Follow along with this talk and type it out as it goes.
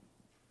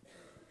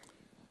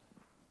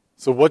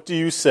So what do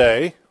you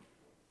say?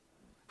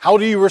 How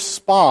do you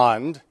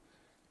respond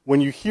when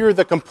you hear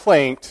the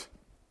complaint,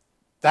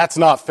 "That's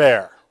not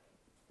fair"?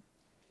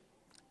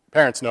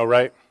 Parents know,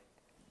 right?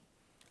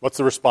 What's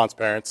the response,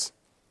 parents?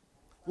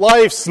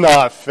 Life's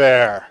not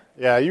fair.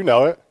 Yeah, you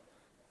know it.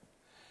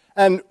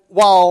 And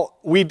while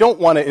we don't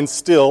want to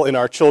instill in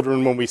our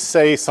children when we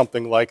say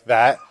something like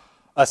that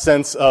a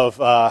sense of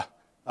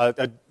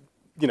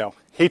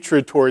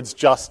hatred towards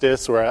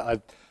justice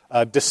or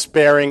a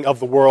despairing of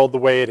the world the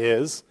way it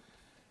is,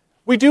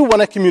 we do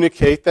want to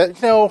communicate that,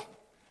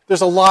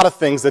 there's a lot of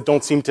things that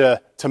don't seem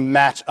to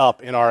match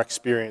up in our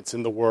experience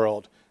in the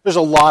world. There's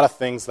a lot of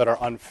things that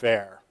are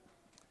unfair.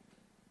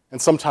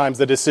 And sometimes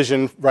the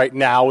decision right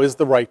now is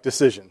the right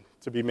decision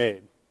to be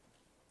made.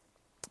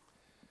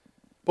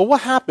 But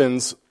what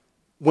happens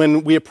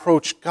when we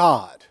approach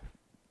God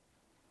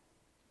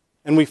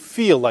and we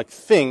feel like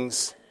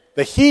things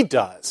that He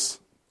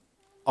does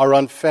are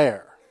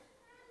unfair?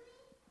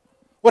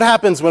 What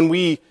happens when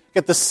we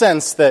get the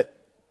sense that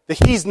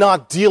He's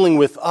not dealing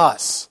with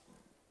us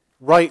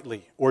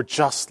rightly or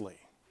justly?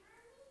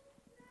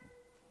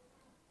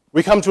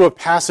 We come to a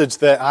passage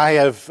that I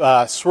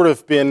have sort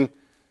of been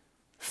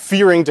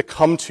fearing to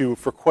come to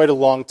for quite a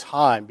long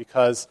time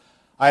because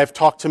I have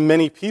talked to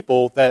many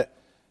people that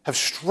have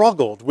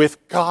struggled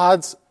with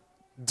God's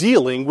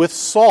dealing with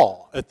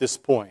Saul at this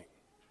point.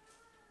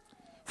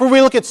 For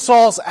we look at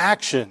Saul's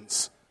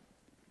actions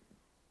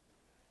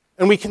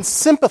and we can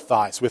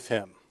sympathize with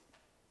him.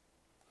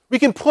 We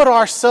can put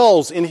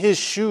ourselves in his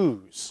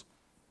shoes.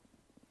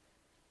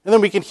 And then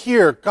we can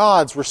hear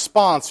God's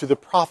response through the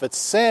prophet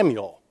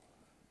Samuel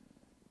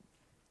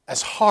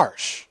as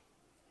harsh,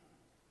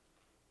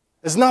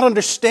 as not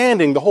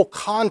understanding the whole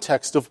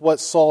context of what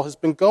Saul has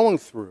been going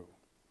through.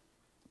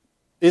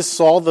 Is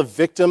Saul the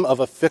victim of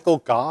a fickle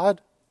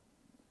God?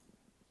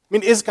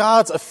 Is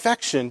God's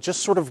affection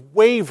just sort of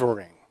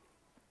wavering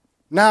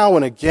now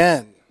and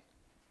again?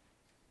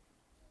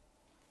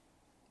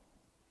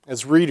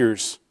 As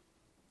readers,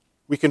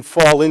 we can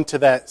fall into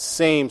that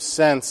same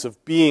sense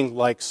of being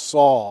like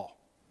Saul.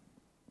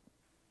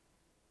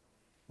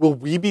 Will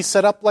we be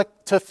set up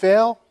to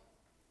fail?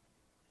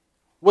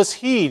 Was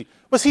he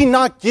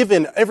not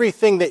given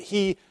everything that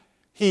he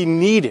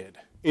needed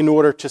in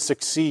order to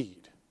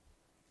succeed?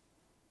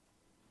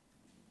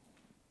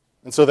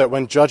 And so that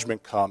when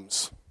judgment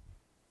comes,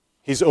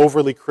 he's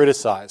overly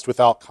criticized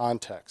without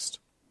context.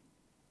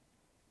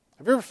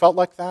 Have you ever felt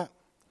like that?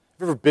 Have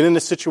you ever been in a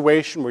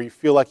situation where you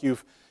feel like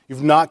you've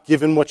not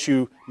given what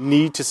you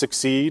need to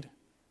succeed?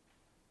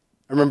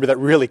 I remember that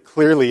really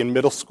clearly in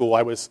middle school.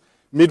 I was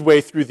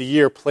midway through the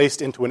year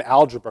placed into an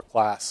algebra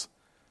class,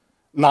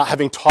 not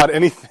having taught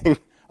anything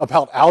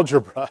about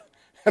algebra.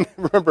 And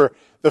I remember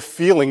the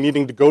feeling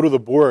needing to go to the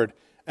board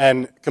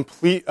and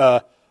complete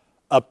a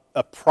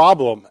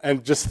problem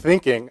and just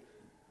thinking,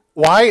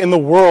 why in the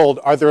world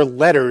are there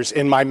letters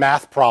in my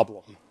math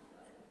problem?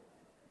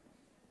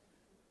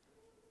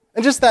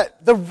 And just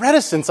the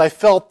reticence I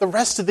felt the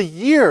rest of the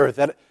year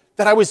that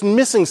I was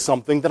missing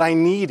something that I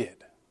needed.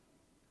 I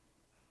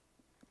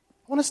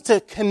want us to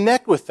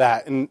connect with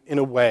that in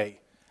a way.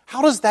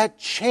 How does that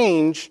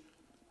change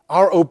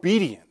our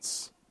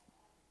obedience?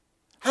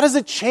 How does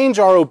it change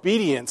our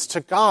obedience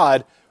to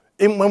God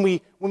when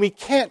we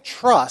can't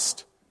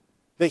trust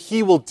that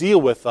He will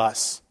deal with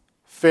us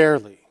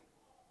fairly?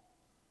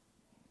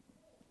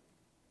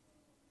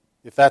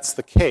 If that's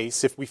the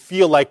case, if we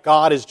feel like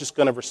God is just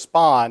going to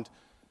respond,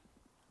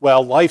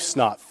 well, life's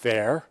not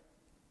fair,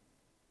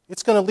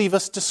 it's going to leave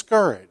us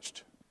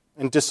discouraged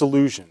and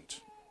disillusioned.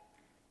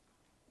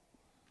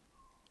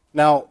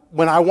 Now,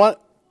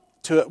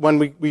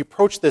 when we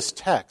approach this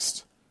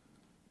text,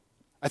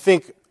 I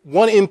think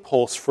one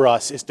impulse for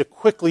us is to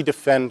quickly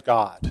defend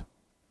God,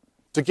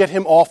 to get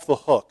Him off the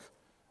hook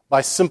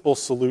by simple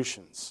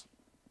solutions.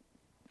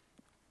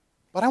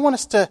 But I want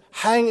us to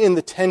hang in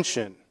the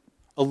tension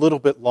a little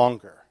bit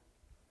longer,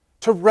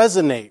 to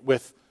resonate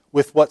with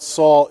what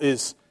Saul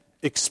is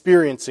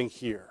experiencing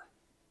here.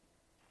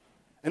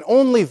 And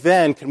only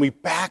then can we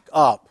back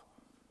up,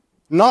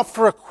 not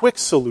for a quick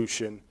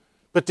solution,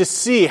 but to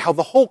see how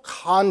the whole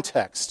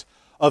context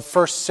of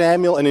 1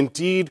 Samuel, and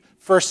indeed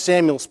 1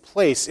 Samuel's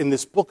place in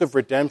this book of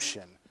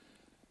redemption,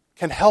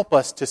 can help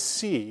us to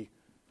see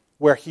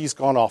where he's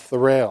gone off the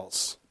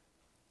rails.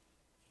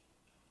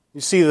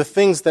 You see, the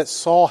things that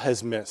Saul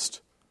has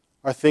missed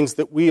are things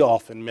that we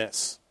often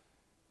miss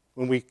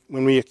when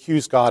we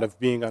accuse God of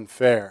being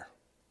unfair.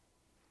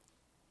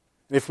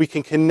 And if we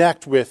can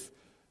connect with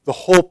the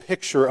whole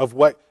picture of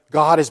what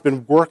God has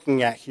been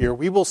working at here,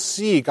 we will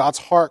see God's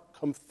heart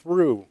come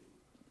through.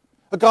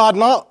 A God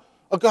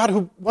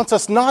who wants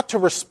us not to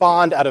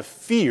respond out of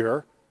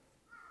fear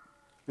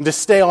and to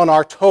stay on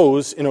our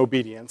toes in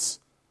obedience,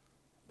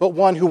 but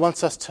one who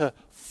wants us to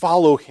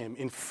follow Him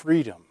in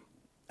freedom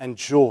and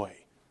joy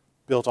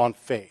built on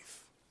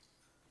faith.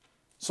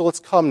 So let's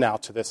come now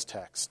to this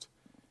text.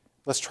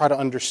 Let's try to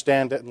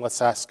understand it, and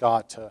let's ask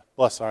God to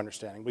bless our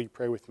understanding. Will you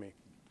pray with me?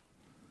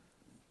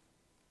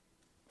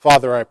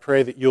 Father, I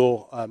pray that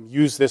you'll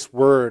use this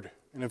word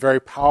in a very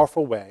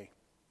powerful way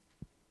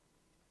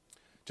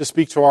to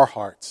speak to our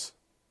hearts,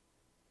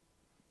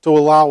 to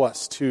allow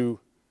us to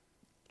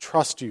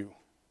trust you,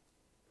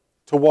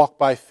 to walk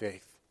by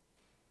faith,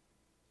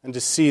 and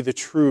to see the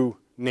true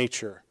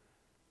nature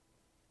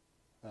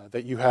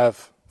that you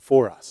have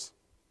for us.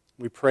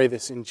 We pray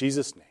this in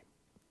Jesus' name.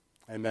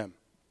 Amen.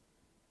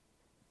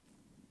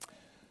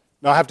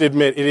 Now, I have to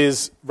admit, it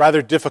is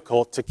rather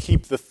difficult to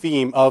keep the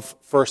theme of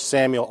 1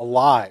 Samuel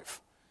alive.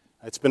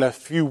 It's been a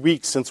few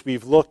weeks since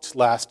we've looked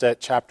last at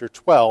chapter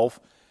 12,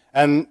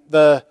 and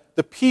the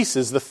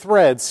pieces, the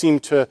threads, seem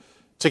to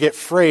get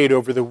frayed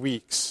over the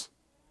weeks.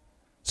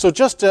 So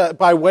just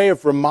by way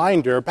of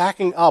reminder,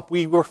 backing up,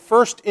 we were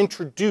first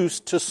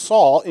introduced to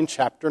Saul in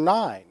chapter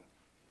 9.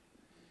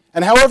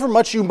 And however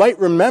much you might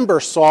remember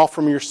Saul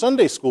from your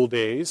Sunday school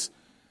days,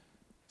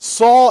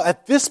 Saul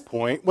at this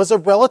point was a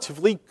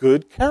relatively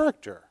good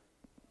character.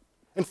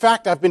 In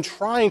fact, I've been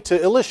trying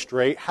to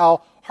illustrate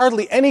how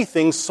hardly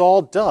anything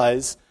Saul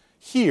does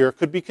here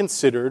could be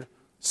considered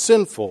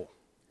sinful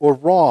or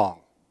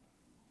wrong.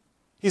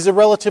 He's a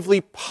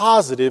relatively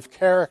positive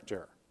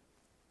character.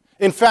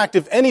 In fact,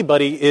 if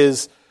anybody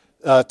is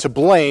to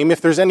blame,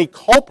 if there's any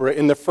culprit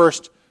in the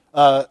first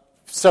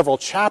several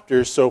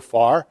chapters so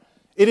far,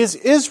 it is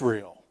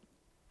Israel.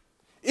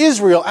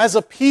 Israel as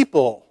a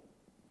people,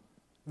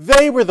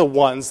 they were the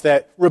ones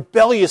that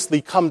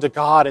rebelliously come to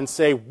God and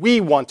say,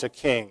 we want a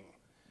king,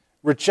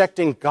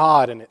 rejecting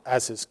God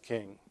as his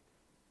king.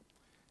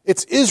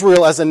 It's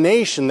Israel as a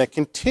nation that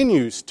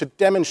continues to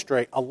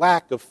demonstrate a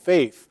lack of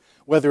faith,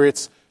 whether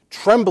it's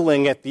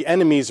trembling at the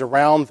enemies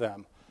around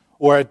them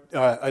or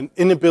an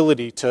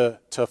inability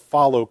to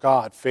follow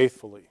God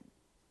faithfully.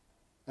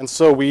 And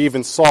so we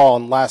even saw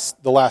in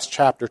the last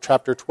chapter,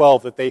 chapter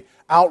 12, that they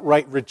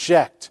outright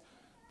reject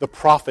the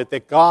prophet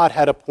that God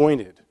had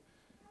appointed.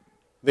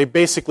 They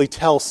basically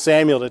tell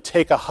Samuel to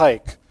take a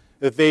hike,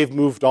 that they've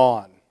moved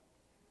on.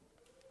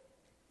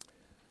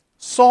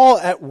 Saul,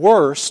 at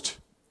worst,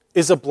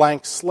 is a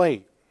blank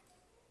slate.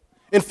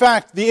 In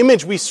fact, the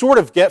image we sort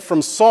of get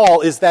from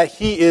Saul is that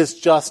he is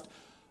just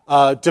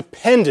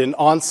dependent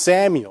on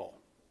Samuel.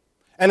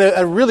 And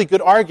a really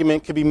good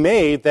argument could be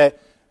made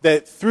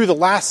that through the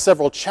last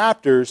several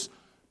chapters,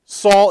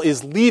 Saul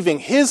is leaving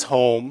his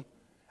home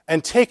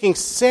and taking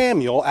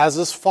Samuel as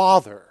his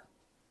father,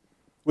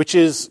 which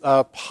is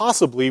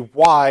possibly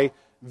why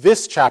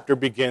this chapter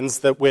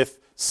begins with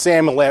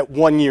Samuel at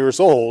 1 year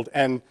old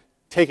and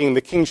taking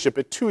the kingship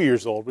at 2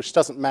 years old, which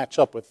doesn't match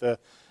up with the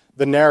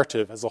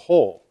narrative as a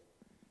whole.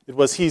 It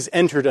was he's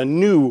entered a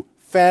new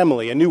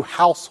family, a new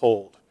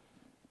household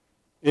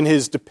in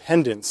his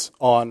dependence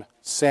on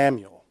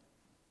Samuel.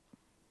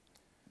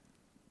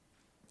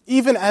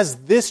 Even as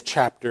this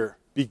chapter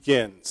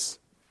begins,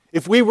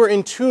 if we were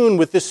in tune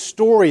with this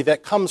story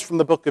that comes from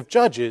the book of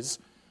Judges,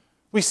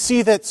 we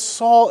see that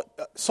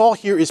Saul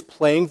here is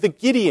playing the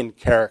Gideon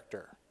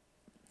character,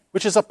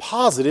 which is a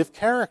positive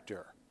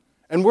character.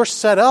 And we're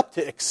set up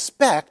to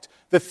expect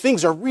that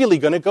things are really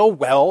going to go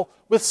well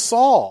with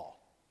Saul.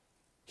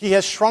 He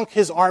has shrunk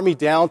his army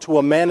down to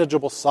a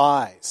manageable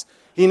size.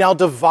 He now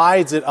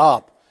divides it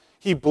up.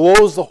 He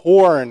blows the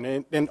horn,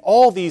 and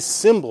all these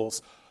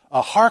symbols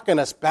hearken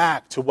us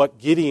back to what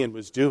Gideon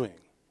was doing.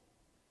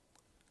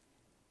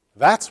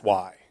 That's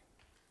why,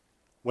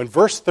 when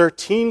verse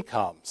 13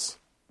 comes,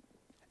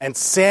 and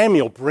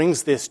Samuel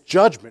brings this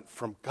judgment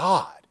from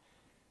God,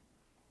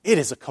 it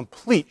is a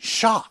complete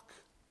shock.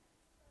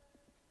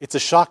 It's a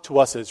shock to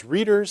us as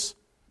readers,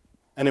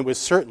 and it was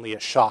certainly a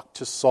shock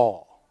to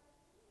Saul.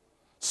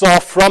 Saul,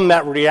 from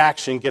that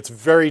reaction, gets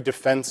very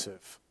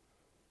defensive.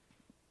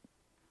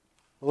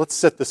 Let's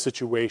set the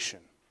situation.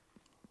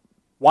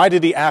 Why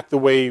did he act the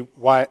way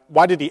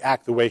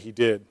he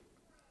did?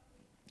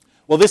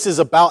 Well, this is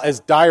about as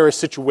dire a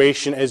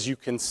situation as you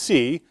can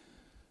see.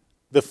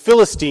 The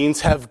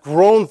Philistines have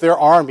grown their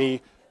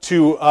army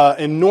to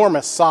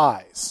enormous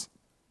size.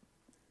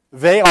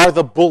 They are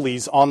the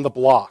bullies on the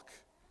block.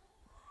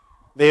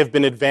 They have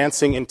been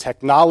advancing in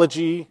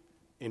technology,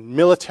 in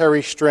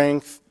military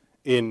strength,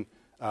 in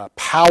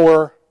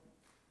power.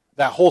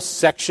 That whole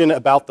section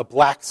about the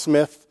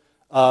blacksmith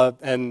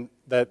and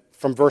that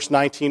from verse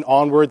 19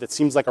 onward, that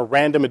seems like a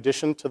random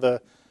addition to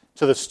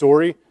the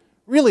story,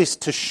 really is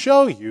to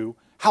show you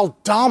how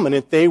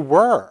dominant they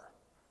were.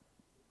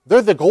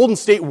 They're the Golden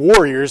State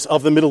Warriors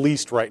of the Middle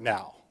East right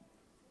now.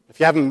 If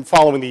you haven't been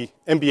following the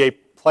NBA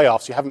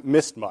playoffs, you haven't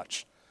missed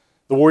much.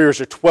 The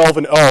Warriors are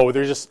 12-0.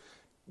 They're just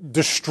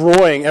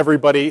destroying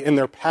everybody in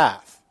their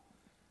path.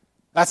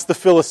 That's the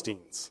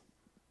Philistines.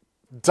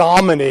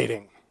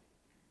 Dominating.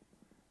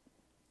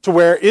 To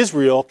where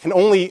Israel can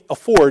only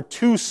afford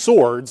 2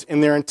 swords in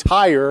their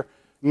entire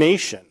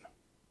nation.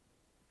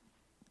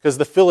 Because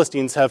the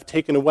Philistines have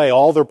taken away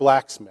all their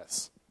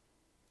blacksmiths.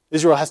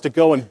 Israel has to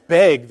go and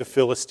beg the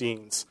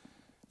Philistines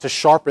to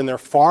sharpen their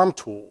farm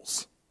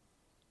tools.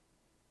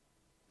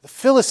 The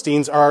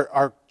Philistines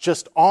are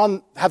just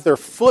have their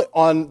foot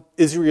on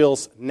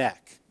Israel's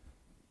neck.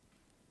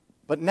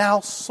 But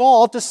now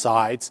Saul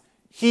decides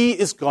he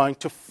is going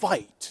to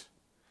fight.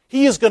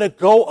 He is going to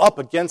go up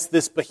against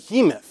this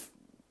behemoth.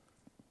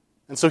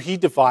 And so he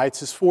divides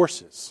his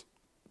forces.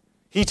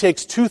 He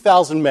takes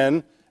 2,000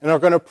 men and are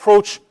going to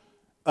approach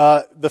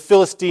the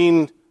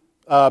Philistine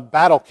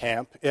battle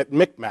camp at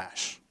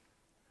Michmash.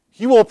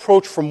 He will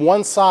approach from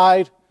one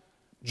side.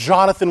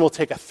 Jonathan will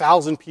take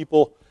 1,000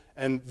 people,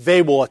 and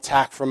they will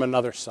attack from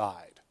another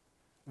side.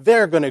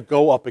 They're going to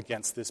go up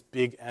against this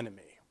big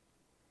enemy.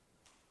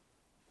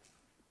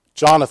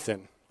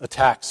 Jonathan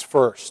attacks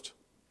first.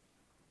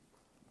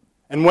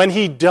 And when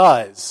he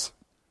does,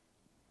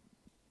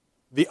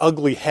 the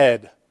ugly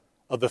head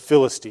of the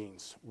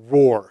Philistines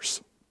roars.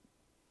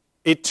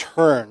 It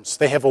turns.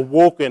 They have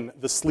awoken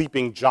the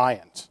sleeping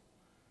giant.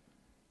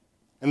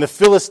 And the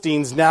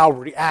Philistines now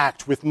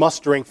react with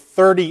mustering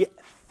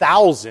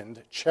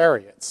 30,000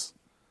 chariots.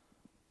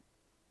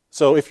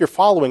 So if you're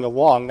following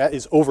along, that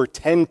is over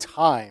 10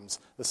 times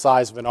the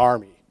size of an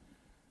army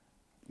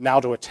now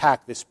to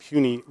attack this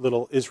puny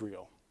little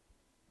Israel.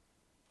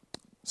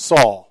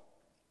 Saul,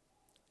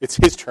 it's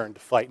his turn to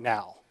fight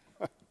now.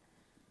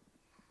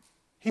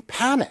 He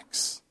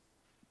panics.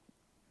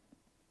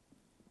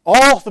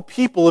 All the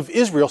people of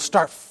Israel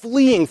start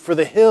fleeing for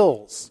the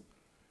hills.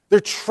 They're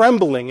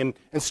trembling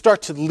and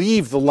start to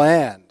leave the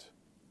land.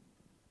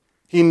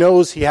 He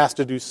knows he has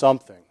to do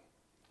something.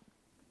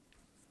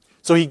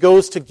 So he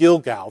goes to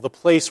Gilgal, the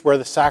place where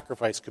the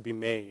sacrifice could be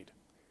made.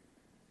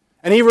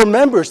 And he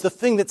remembers the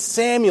thing that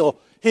Samuel,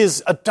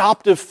 his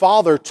adoptive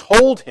father,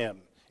 told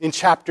him in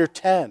chapter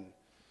 10.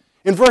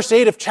 In verse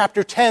 8 of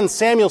chapter 10,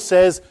 Samuel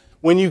says,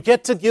 when you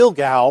get to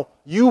Gilgal,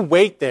 you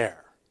wait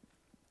there.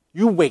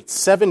 You wait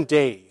 7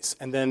 days,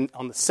 and then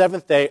on the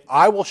 7th day,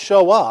 I will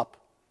show up,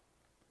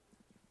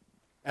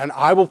 and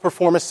I will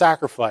perform a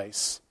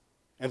sacrifice,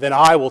 and then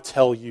I will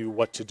tell you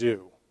what to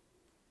do.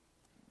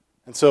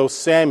 And so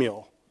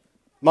Samuel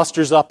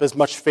musters up as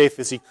much faith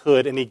as he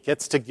could, and he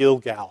gets to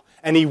Gilgal,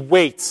 and he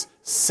waits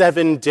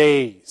 7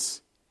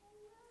 days.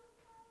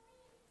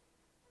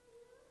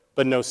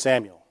 But no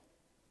Samuel.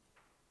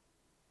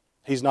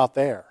 He's not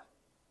there.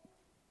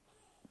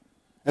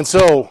 And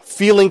so,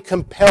 feeling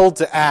compelled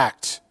to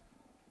act,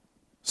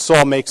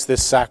 Saul makes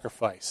this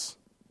sacrifice.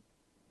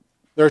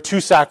 There are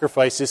 2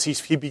 sacrifices.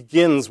 He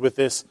begins with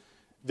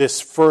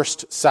this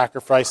first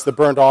sacrifice, the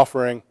burnt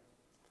offering.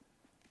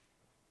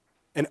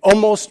 And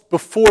almost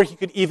before he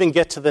could even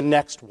get to the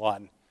next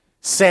one,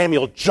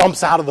 Samuel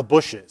jumps out of the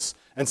bushes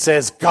and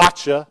says,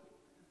 "Gotcha."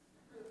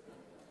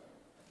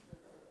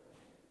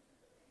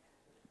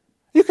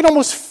 You can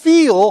almost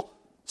feel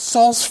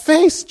Saul's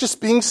face just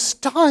being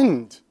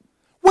stunned.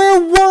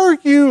 Where were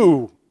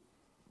you?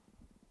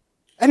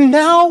 And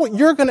now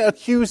you're going to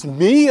accuse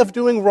me of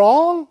doing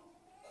wrong?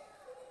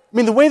 I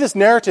mean, the way this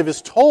narrative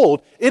is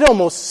told, it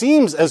almost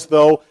seems as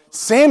though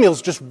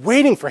Samuel's just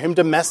waiting for him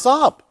to mess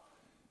up.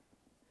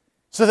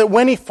 So that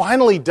when he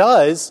finally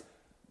does,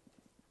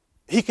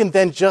 he can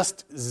then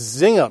just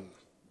zing him.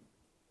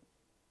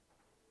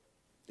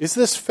 Is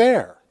this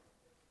fair?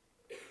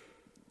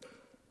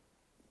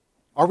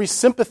 Are we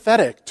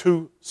sympathetic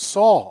to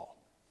Saul?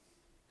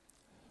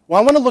 Well,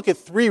 I want to look at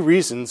 3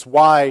 reasons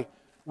why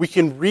we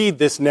can read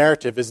this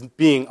narrative as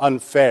being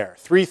unfair.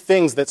 3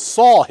 things that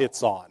Saul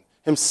hits on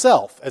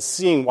himself as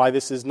seeing why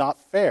this is not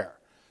fair,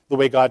 the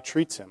way God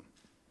treats him.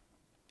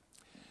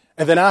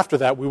 And then after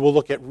that, we will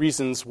look at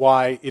reasons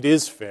why it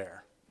is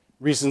fair.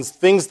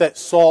 Things that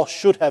Saul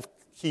should have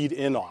keyed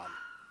in on.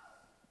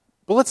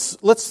 But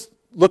let's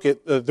look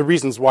at the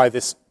reasons why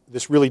this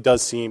really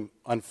does seem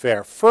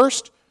unfair.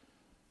 First,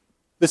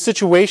 the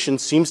situation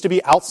seems to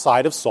be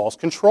outside of Saul's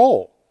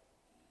control.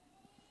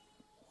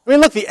 I mean,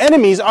 look, the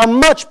enemies are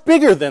much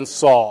bigger than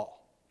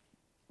Saul.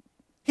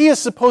 He is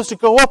supposed to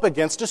go up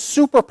against a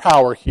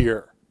superpower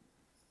here.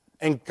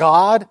 And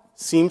God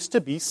seems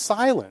to be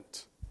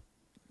silent.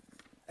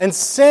 And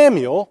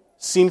Samuel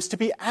seems to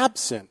be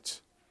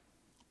absent.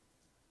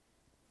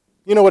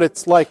 You know what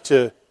it's like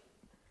to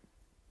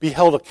be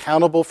held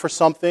accountable for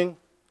something,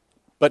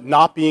 but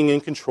not being in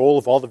control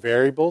of all the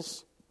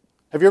variables?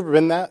 Have you ever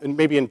been that? And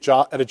maybe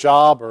at a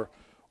job or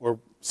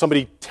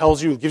somebody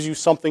tells you and gives you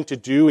something to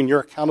do and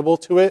you're accountable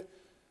to it,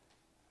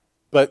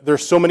 but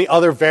there's so many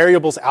other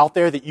variables out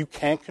there that you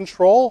can't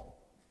control?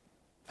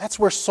 That's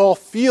where Saul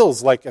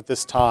feels like at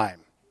this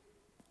time.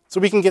 So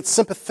we can get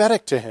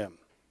sympathetic to him.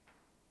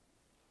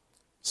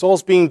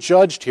 Saul's being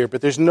judged here,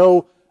 but there's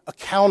no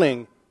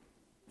accounting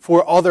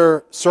for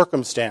other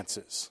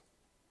circumstances.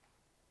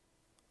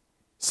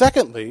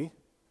 Secondly,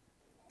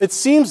 it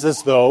seems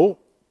as though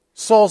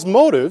Saul's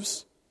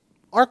motives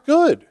are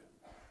good.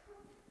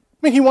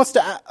 I mean, he wants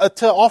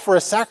to offer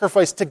a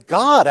sacrifice to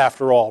God,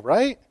 after all,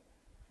 right?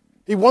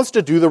 He wants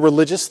to do the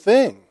religious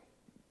thing.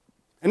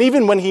 And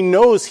even when he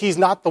knows he's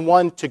not the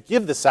one to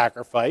give the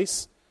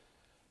sacrifice,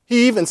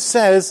 he even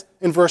says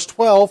in verse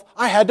 12,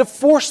 I had to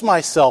force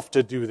myself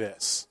to do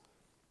this.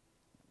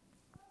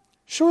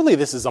 Surely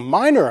this is a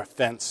minor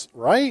offense,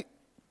 right?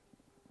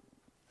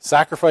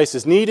 Sacrifice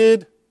is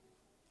needed.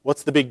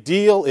 What's the big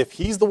deal if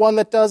he's the one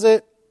that does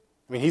it?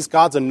 I mean, he's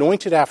God's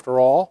anointed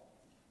after all.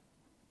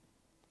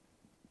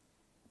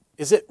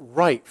 Is it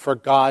right for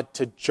God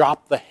to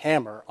drop the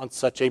hammer on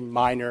such a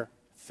minor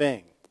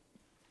thing?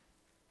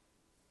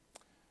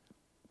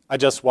 I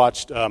just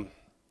watched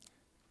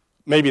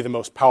maybe the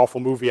most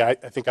powerful movie I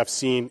think I've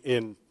seen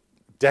in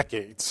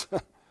decades.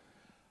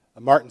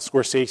 Martin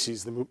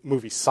Scorsese's the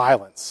movie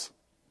Silence.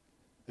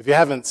 If you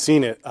haven't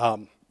seen it,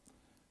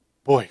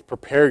 boy,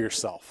 prepare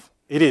yourself.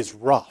 It is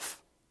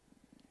rough.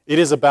 It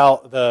is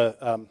about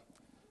the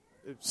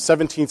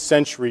 17th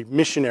century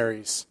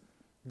missionaries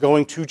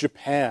going to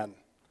Japan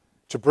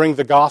to bring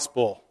the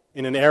gospel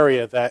in an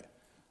area that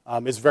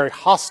is very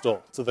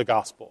hostile to the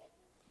gospel.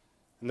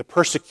 And the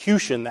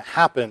persecution that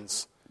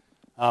happens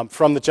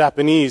from the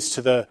Japanese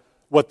to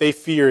what they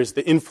fear is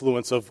the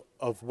influence of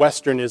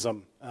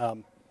Westernism,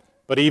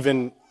 but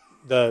even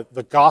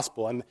the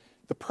gospel. And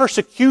the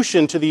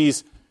persecution to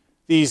these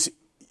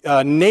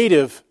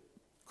native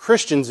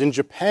Christians in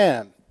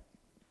Japan,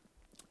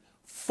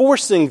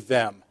 forcing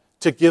them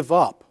to give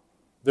up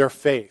their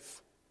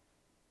faith.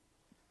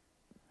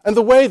 And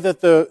the way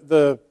that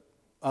the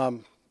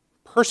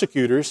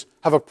persecutors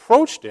have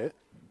approached it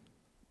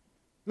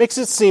makes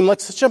it seem like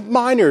such a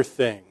minor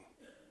thing.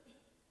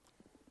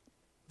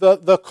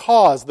 The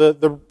cause,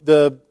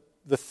 the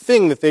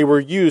thing that they were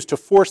used to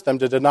force them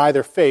to deny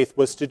their faith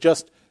was to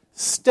just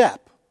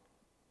step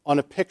on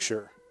a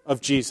picture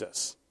of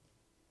Jesus.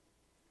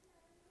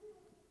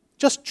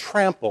 Just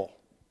trample.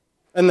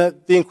 And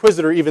the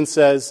inquisitor even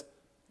says,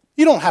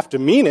 you don't have to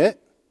mean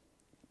it.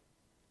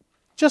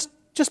 Just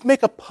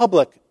make a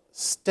public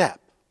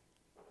step.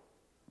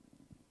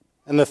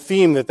 And the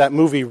theme that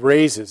movie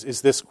raises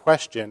is this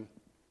question: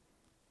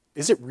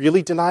 is it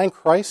really denying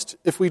Christ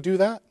if we do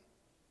that?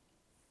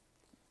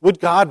 Would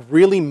God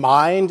really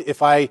mind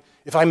if I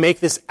make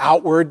this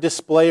outward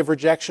display of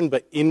rejection,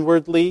 but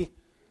inwardly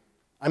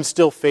I'm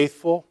still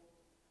faithful?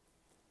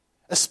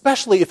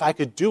 Especially if I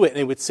could do it and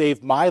it would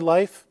save my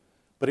life,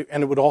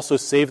 and it would also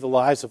save the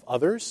lives of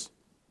others,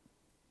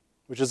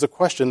 which is a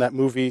question that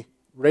movie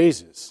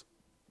raises.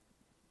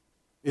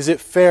 Is it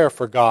fair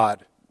for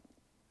God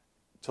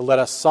to let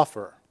us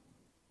suffer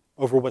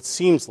over what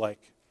seems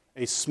like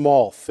a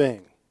small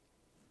thing?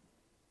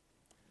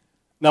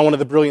 Now, one of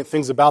the brilliant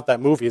things about that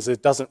movie is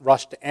it doesn't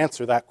rush to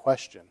answer that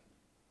question,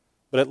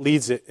 but it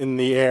leaves it in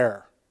the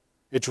air.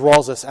 It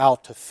draws us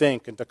out to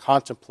think and to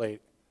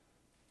contemplate,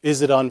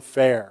 is it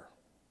unfair?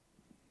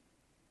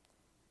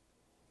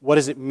 What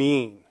does it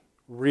mean,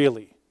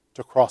 really,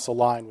 to cross a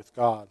line with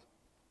God?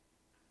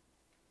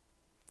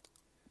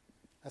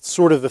 That's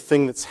sort of the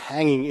thing that's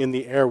hanging in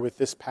the air with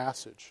this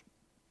passage.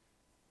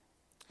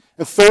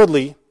 And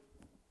thirdly,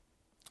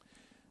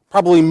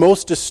 probably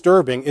most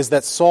disturbing, is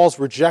that Saul's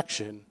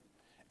rejection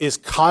is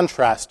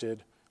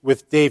contrasted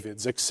with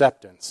David's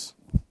acceptance.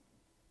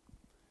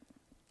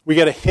 We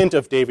get a hint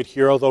of David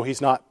here, although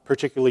he's not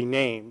particularly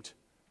named.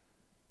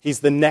 He's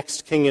the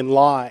next king in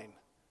line.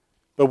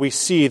 But we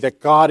see that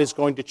God is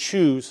going to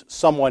choose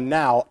someone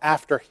now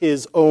after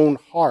his own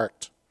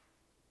heart.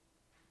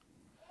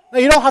 Now,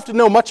 you don't have to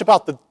know much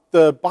about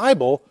the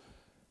Bible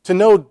to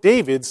know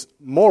David's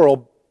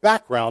moral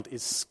background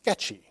is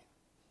sketchy.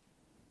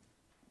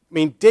 I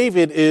mean,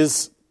 David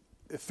is,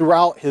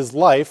 throughout his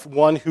life,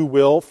 one who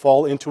will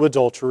fall into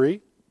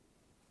adultery,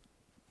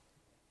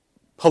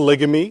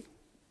 polygamy,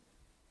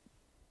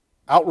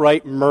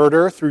 outright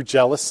murder through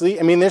jealousy.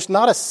 I mean, there's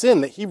not a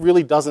sin that he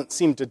really doesn't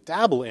seem to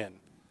dabble in.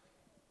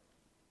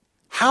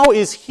 How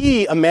is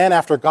he a man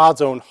after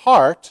God's own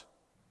heart?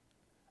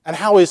 And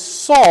how is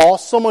Saul,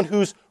 someone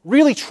who's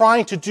really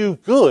trying to do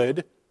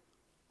good,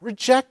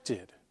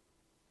 rejected?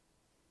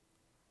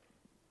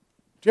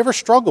 Do you ever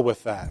struggle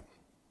with that?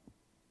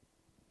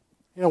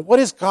 What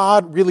is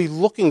God really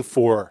looking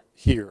for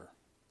here?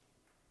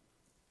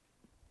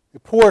 The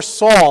poor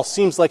Saul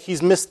seems like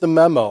he's missed the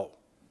memo,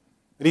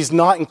 that he's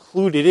not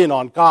included in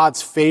on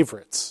God's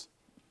favorites.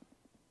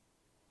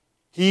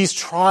 He's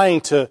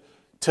trying to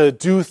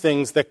do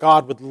things that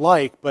God would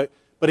like, but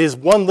his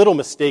one little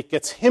mistake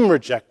gets him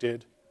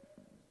rejected.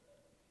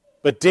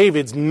 But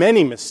David's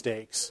many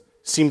mistakes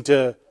seem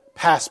to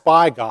pass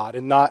by God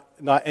and not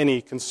any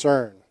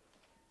concern.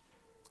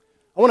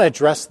 I want to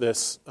address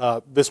this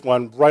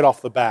one right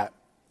off the bat,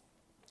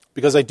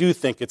 because I do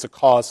think it's a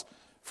cause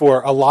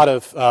for a lot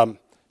of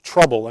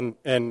trouble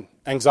and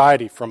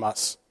anxiety from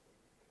us.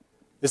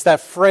 It's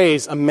that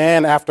phrase, a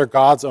man after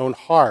God's own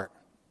heart.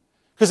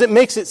 Because it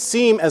makes it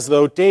seem as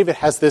though David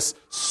has this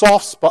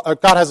soft spot,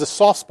 God has a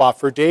soft spot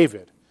for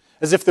David,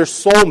 as if they're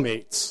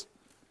soulmates,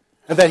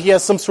 and that he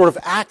has some sort of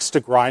axe to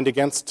grind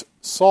against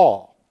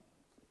Saul.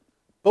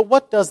 But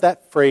what does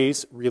that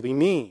phrase really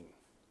mean?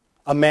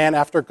 A man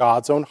after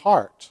God's own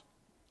heart.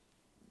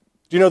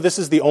 Do you know this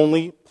is the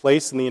only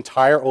place in the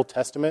entire Old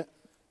Testament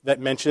that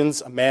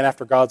mentions a man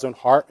after God's own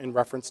heart in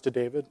reference to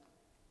David?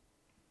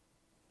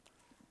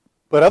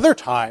 But other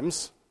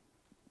times,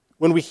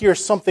 when we hear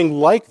something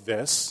like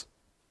this,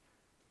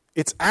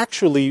 it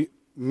actually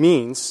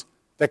means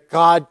that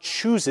God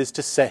chooses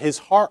to set his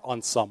heart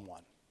on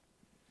someone.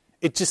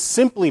 It just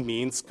simply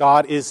means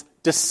God is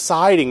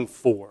deciding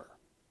for.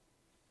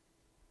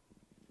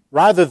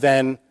 Rather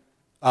than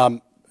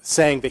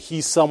saying that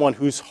he's someone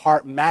whose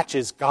heart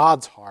matches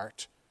God's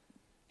heart,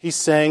 he's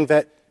saying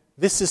that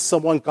this is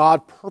someone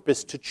God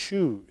purposed to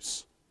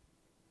choose.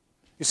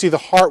 You see, the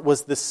heart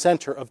was the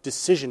center of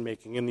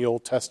decision-making in the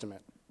Old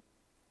Testament.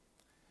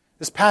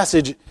 This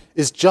passage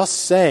is just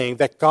saying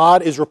that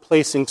God is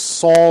replacing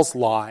Saul's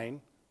line.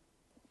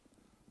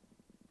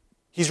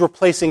 He's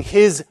replacing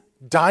his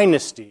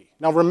dynasty.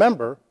 Now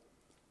remember,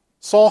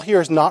 Saul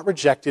here is not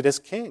rejected as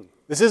king.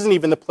 This isn't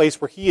even the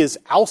place where he is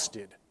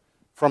ousted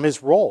from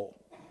his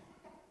role.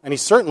 And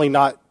he's certainly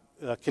not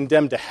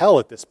condemned to hell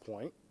at this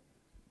point,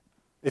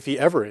 if he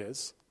ever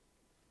is.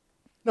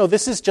 No,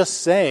 this is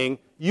just saying,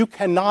 you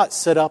cannot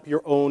set up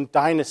your own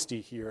dynasty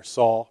here,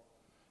 Saul.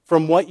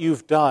 From what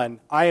you've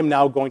done, I am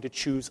now going to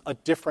choose a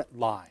different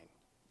line.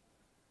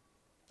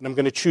 And I'm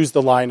going to choose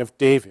the line of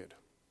David.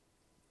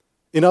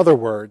 In other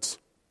words,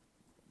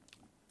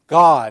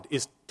 God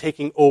is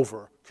taking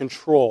over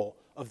control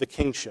of the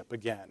kingship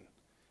again.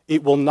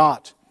 It will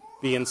not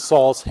be in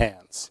Saul's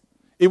hands.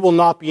 It will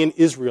not be in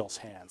Israel's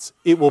hands.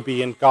 It will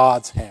be in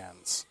God's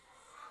hands.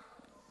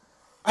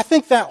 I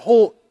think that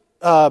whole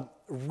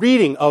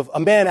reading of a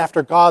man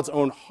after God's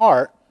own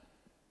heart,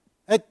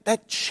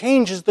 that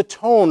changes the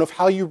tone of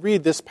how you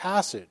read this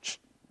passage.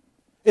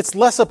 It's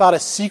less about a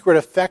secret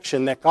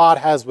affection that God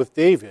has with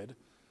David,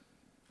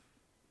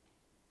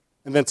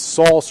 and then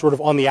Saul sort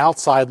of on the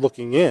outside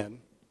looking in,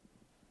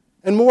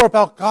 and more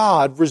about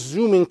God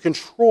resuming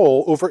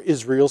control over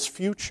Israel's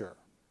future.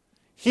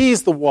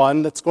 He's the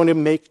one that's going to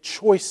make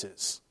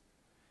choices.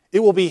 It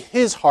will be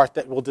his heart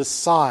that will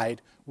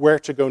decide where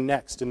to go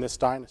next in this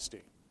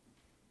dynasty.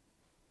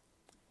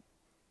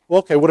 Well,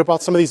 okay, what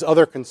about some of these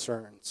other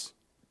concerns?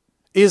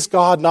 Is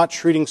God not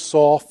treating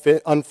Saul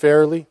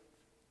unfairly? I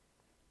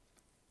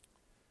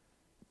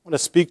want to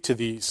speak to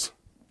these,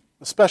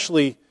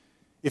 especially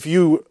if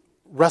you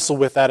wrestle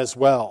with that as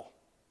well.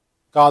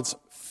 God's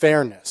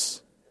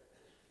fairness.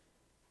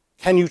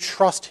 Can you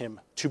trust him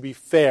to be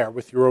fair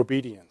with your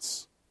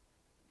obedience?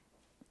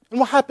 And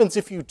what happens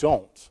if you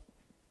don't?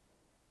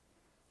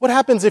 What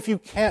happens if you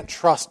can't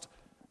trust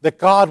that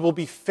God will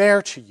be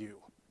fair to you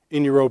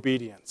in your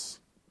obedience?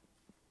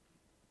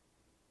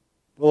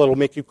 Well, it'll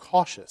make you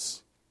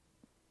cautious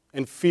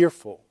and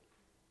fearful.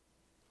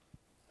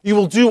 You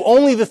will do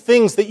only the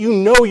things that you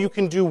know you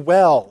can do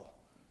well,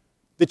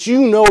 that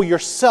you know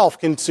yourself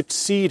can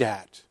succeed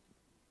at.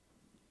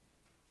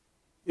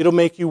 It'll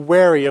make you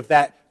wary of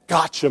that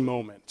gotcha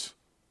moment.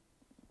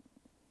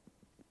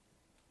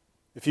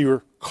 If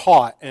you're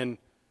caught and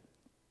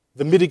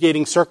the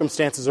mitigating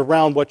circumstances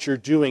around what you're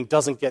doing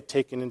doesn't get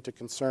taken into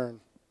concern.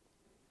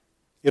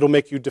 It'll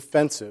make you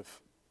defensive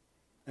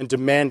and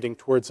demanding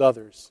towards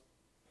others.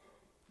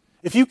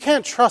 If you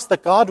can't trust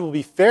that God will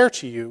be fair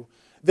to you,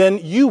 then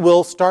you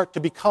will start to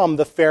become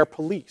the fair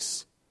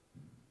police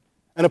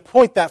and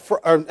appoint that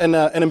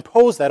and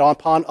impose that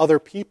upon other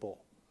people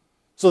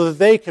so that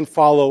they can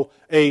follow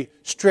a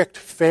strict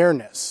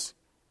fairness,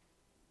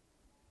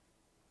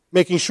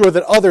 making sure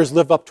that others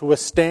live up to a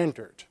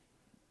standard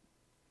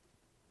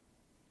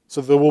so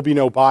there will be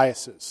no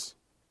biases.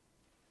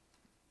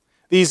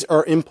 These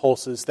are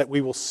impulses that we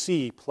will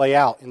see play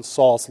out in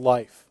Saul's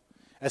life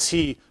as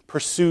he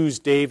pursues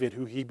David,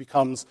 who he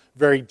becomes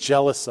very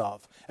jealous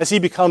of, as he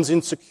becomes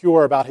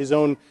insecure about his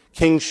own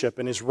kingship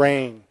and his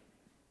reign.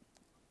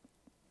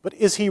 But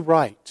is he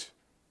right?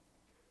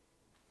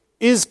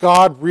 Is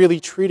God really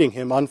treating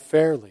him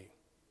unfairly?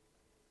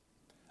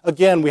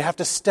 Again, we have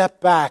to step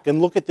back and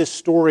look at this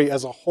story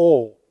as a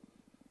whole,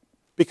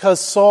 because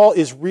Saul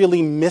is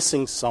really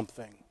missing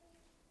something.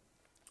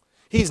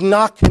 He's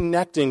not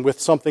connecting with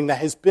something that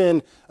has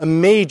been a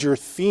major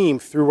theme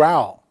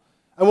throughout.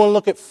 I want to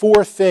look at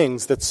 4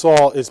 things that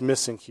Saul is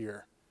missing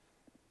here.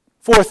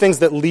 4 things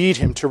that lead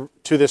him to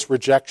this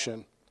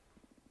rejection.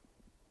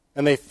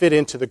 And they fit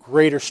into the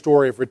greater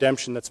story of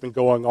redemption that's been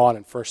going on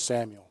in 1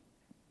 Samuel.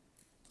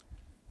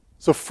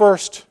 So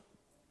first,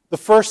 the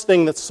first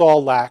thing that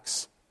Saul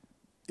lacks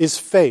is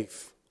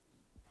faith.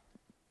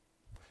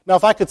 Now,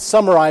 if I could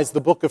summarize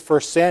the book of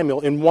 1 Samuel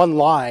in one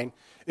line,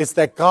 it's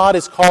that God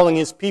is calling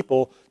his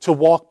people to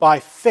walk by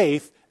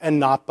faith and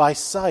not by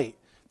sight.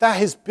 That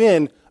has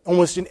been,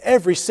 almost in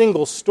every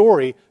single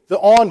story, the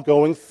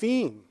ongoing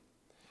theme.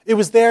 It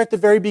was there at the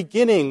very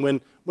beginning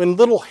when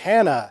little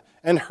Hannah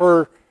and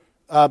her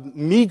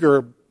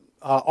meager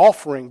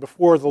offering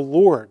before the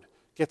Lord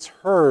gets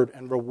heard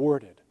and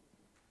rewarded.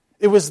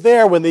 It was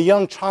there when the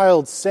young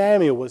child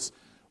Samuel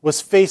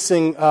was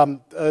facing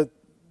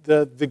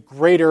the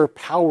greater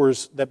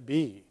powers that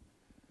be.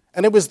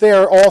 And it was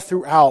there all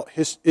throughout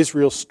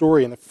Israel's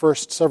story in the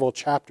first several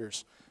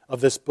chapters of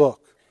this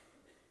book.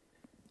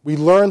 We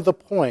learned the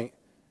point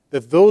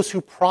that those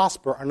who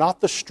prosper are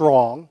not the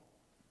strong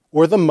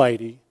or the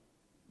mighty,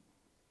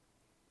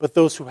 but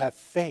those who have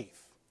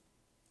faith.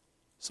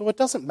 So it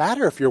doesn't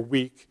matter if you're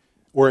weak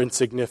or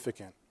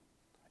insignificant.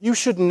 You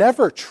should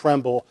never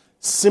tremble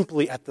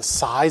simply at the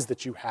size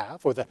that you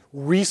have or the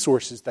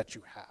resources that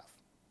you have.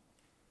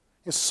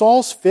 And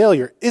Saul's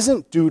failure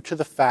isn't due to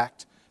the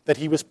fact that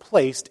he was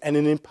placed in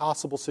an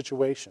impossible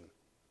situation.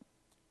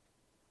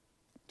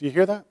 Do you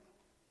hear that?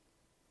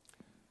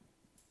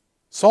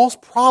 Saul's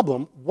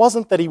problem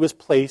wasn't that he was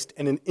placed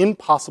in an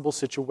impossible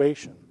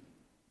situation.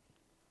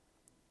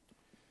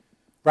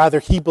 Rather,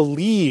 he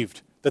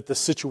believed that the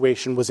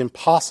situation was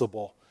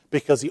impossible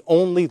because he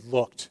only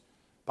looked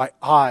by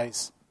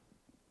eyes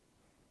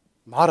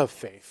not of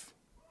faith,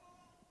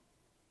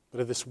 but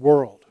of this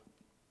world.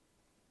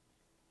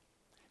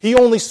 He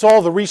only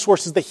saw the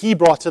resources that he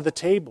brought to the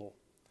table,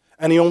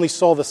 and he only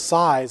saw the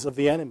size of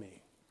the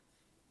enemy.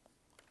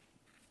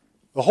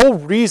 The whole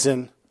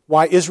reason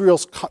why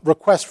Israel's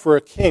request for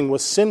a king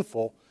was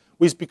sinful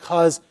was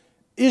because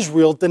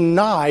Israel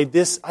denied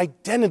this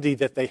identity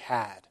that they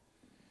had.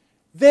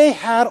 They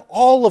had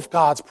all of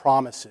God's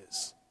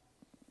promises,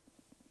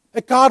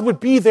 that God would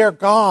be their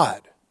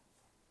God.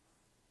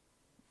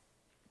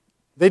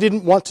 They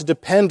didn't want to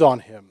depend on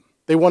him.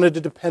 They wanted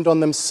to depend on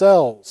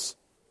themselves,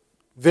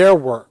 their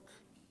work,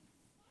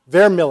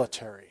 their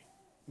military,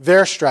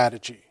 their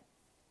strategy.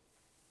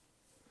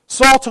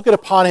 Saul took it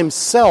upon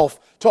himself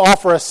to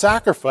offer a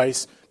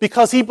sacrifice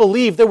because he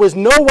believed there was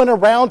no one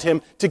around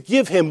him to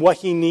give him what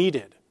he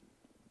needed.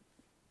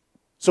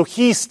 So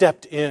he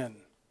stepped in,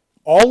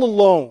 all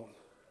alone.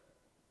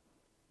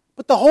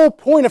 But the whole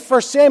point of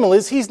 1 Samuel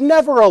is he's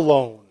never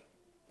alone.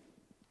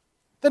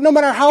 That no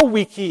matter how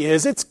weak he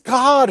is, it's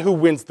God who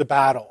wins the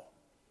battle.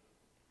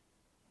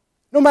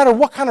 No matter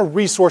what kind of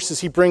resources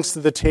he brings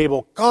to the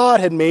table, God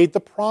had made the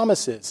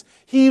promises.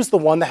 He's the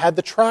one that had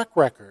the track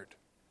record.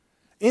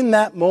 In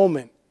that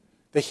moment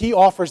that he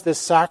offers this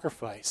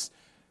sacrifice,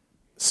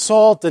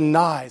 Saul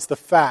denies the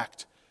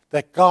fact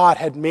that God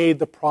had made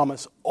the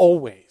promise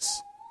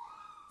always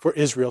for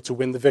Israel to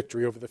win the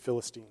victory over the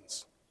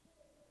Philistines.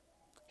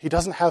 He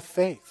doesn't have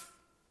faith.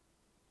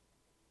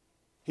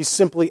 He's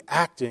simply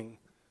acting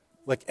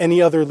like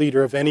any other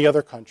leader of any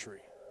other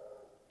country,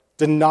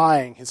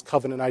 denying his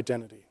covenant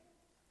identity.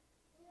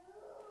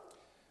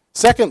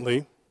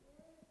 Secondly,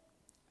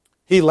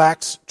 he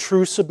lacks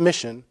true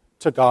submission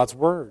to God's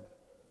word.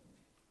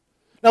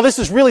 Now, this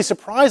is really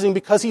surprising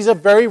because he's a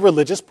very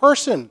religious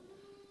person.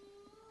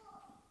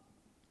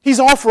 He's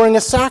offering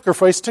a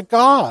sacrifice to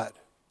God.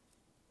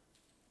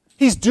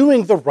 He's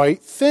doing the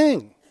right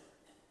thing.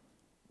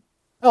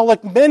 Now,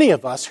 like many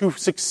of us who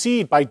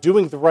succeed by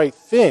doing the right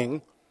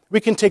thing, we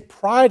can take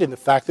pride in the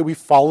fact that we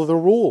follow the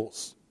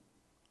rules.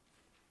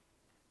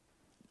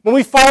 When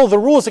we follow the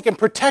rules, it can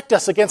protect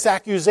us against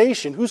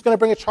accusation. Who's going to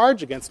bring a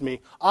charge against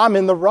me? I'm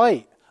in the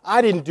right.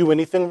 I didn't do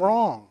anything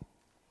wrong.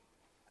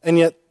 And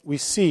yet we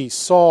see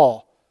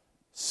Saul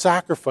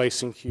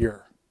sacrificing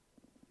here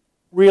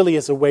really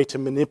as a way to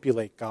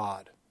manipulate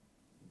God.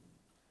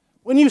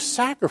 When you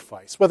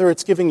sacrifice, whether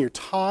it's giving your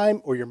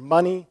time or your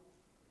money,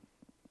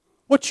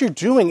 what you're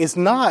doing is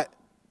not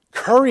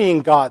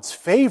currying God's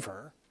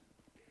favor.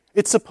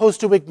 It's supposed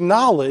to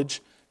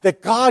acknowledge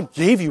that God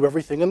gave you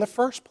everything in the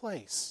first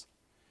place,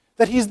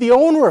 that he's the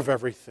owner of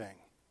everything.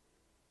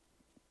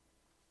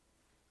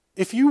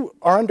 If you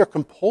are under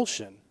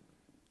compulsion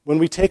when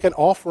we take an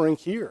offering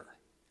here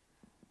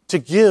to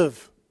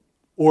give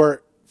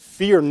or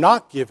fear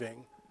not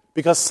giving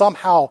because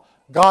somehow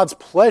God's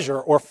pleasure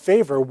or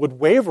favor would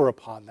waver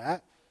upon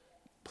that,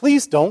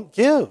 please don't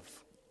give.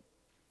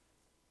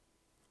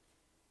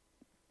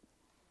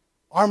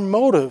 Our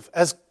motive,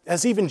 as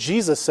even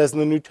Jesus says in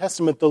the New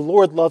Testament, the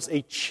Lord loves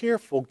a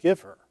cheerful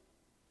giver,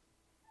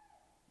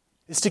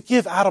 is to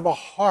give out of a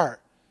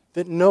heart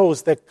that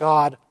knows that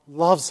God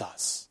loves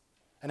us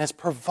and has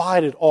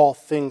provided all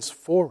things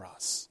for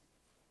us.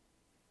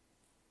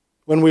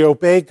 When we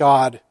obey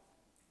God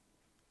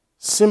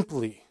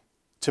simply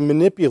to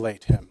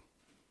manipulate him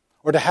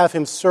or to have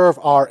him serve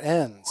our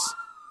ends,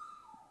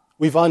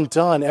 we've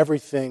undone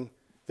everything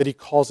that he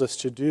calls us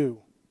to do.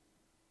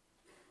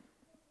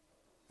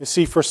 You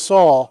see, for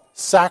Saul,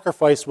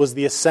 sacrifice was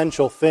the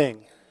essential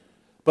thing,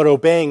 but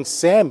obeying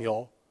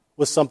Samuel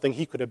was something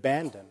he could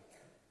abandon.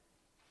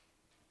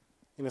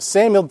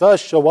 Samuel does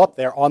show up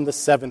there on the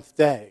seventh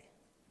day.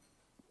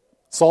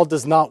 Saul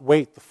does not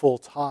wait the full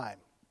time.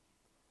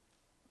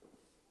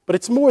 But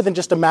it's more than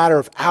just a matter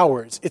of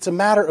hours. It's a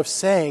matter of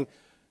saying,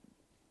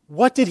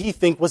 what did he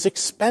think was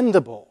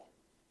expendable?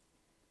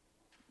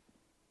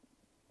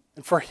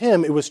 And for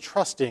him, it was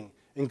trusting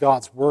in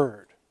God's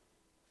word.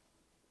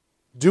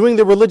 Doing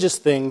the religious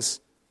things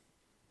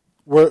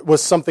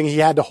was something he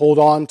had to hold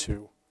on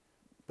to,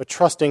 but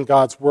trusting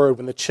God's word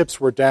when the chips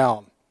were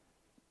down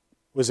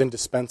was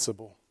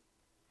indispensable.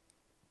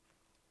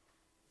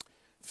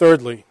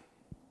 Thirdly,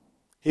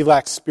 he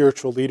lacks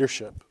spiritual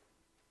leadership.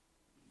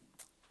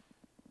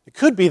 It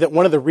could be that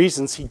one of the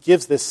reasons he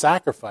gives this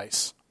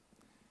sacrifice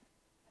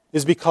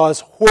is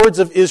because hordes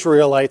of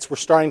Israelites were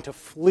starting to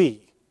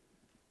flee,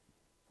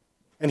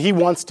 and he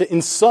wants to,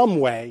 in some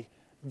way,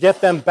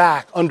 get them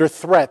back under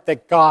threat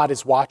that God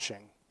is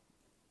watching.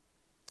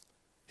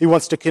 He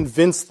wants to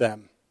convince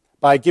them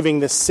by giving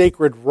this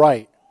sacred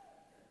right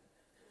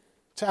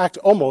to act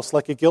almost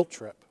like a guilt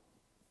trip.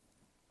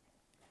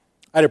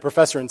 I had a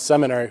professor in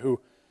seminary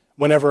who,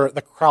 whenever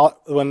the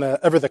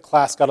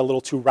class got a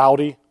little too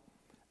rowdy,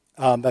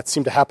 that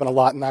seemed to happen a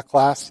lot in that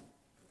class,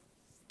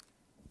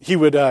 he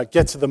would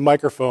get to the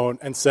microphone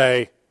and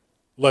say,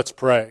 Let's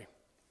pray.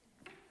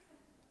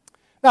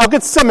 Now, a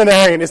good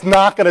seminarian is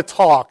not going to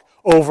talk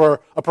over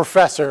a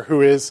professor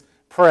who is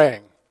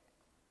praying,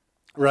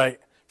 right,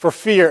 for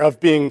fear of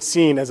being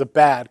seen as a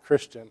bad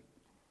Christian.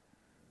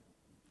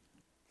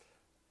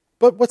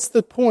 But what's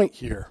the point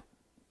here?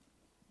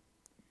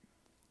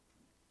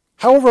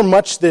 However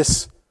much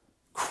this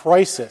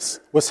crisis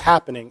was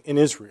happening in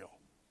Israel,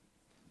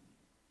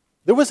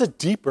 there was a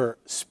deeper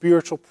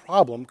spiritual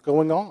problem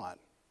going on.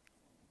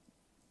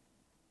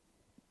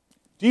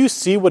 Do you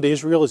see what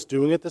Israel is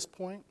doing at this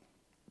point?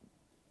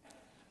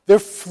 They're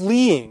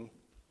fleeing,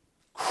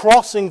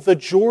 crossing the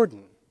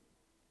Jordan.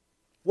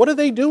 What are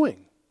they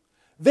doing?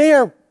 They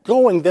are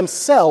going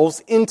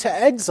themselves into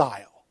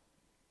exile.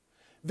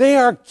 They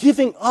are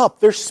giving up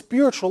their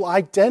spiritual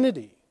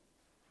identity.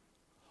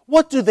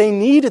 What do they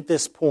need at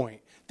this point?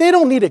 They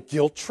don't need a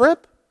guilt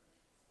trip.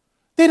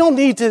 They don't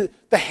need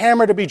the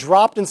hammer to be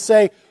dropped and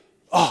say,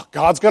 oh,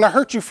 God's going to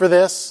hurt you for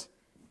this.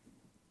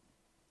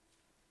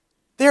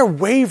 They're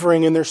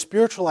wavering in their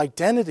spiritual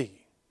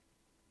identity.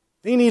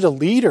 They need a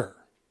leader.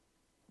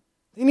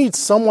 They need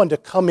someone to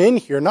come in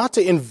here, not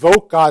to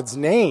invoke God's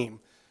name,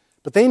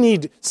 but they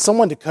need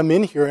someone to come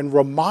in here and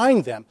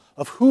remind them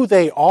of who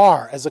they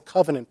are as a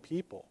covenant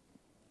people.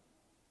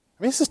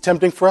 I mean, this is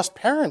tempting for us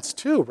parents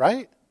too,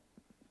 right?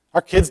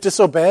 Our kids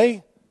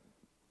disobey.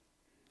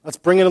 Let's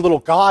bring in a little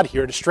God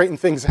here to straighten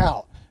things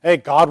out. Hey,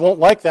 God won't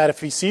like that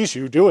if he sees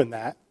you doing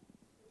that.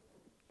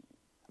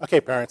 Okay,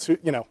 parents,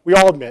 we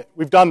all admit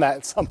we've done that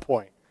at some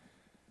point.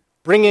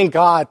 Bring in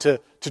God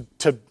to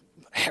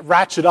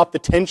ratchet up the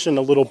tension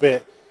a little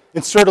bit,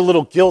 insert a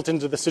little guilt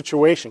into the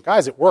situation.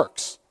 Guys, it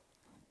works.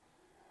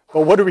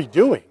 But what are we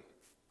doing?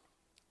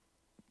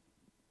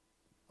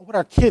 What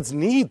our kids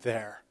need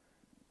there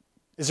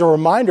is a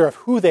reminder of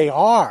who they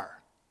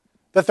are,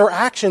 that their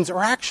actions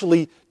are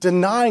actually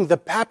denying the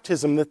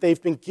baptism that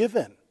they've been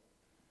given,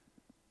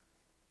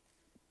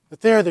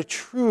 that they're the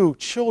true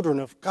children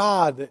of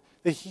God,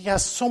 that he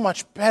has so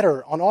much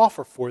better on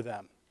offer for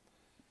them.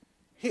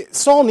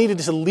 Saul needed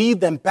to lead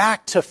them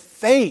back to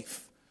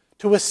faith,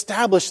 to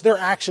establish their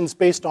actions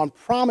based on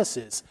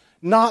promises,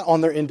 not on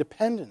their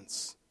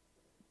independence.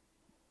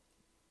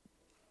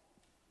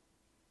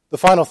 The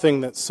final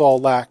thing that Saul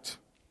lacked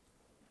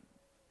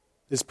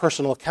is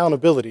personal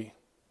accountability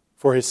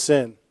for his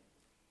sin.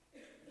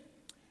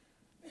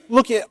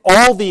 Look at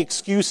all the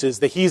excuses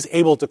that he's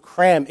able to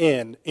cram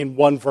in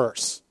one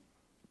verse.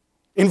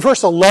 In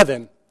verse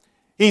 11,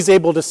 he's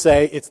able to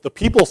say it's the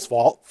people's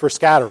fault for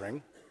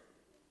scattering,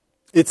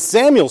 it's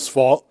Samuel's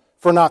fault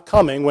for not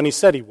coming when he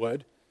said he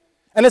would,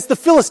 and it's the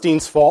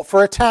Philistines' fault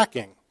for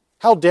attacking.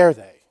 How dare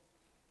they?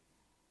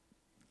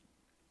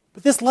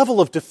 But this level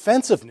of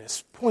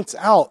defensiveness points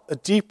out a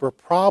deeper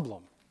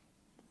problem.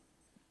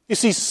 You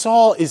see,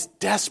 Saul is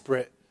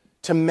desperate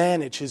to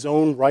manage his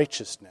own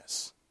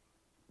righteousness.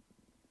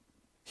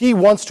 He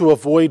wants to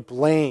avoid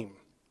blame.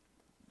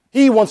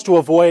 He wants to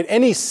avoid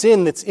any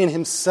sin that's in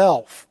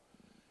himself,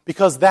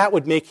 because that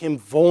would make him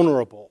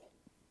vulnerable.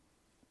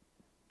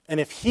 And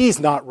if he's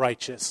not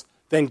righteous,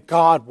 then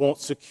God won't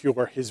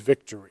secure his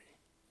victory.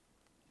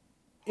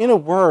 In a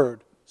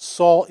word,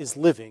 Saul is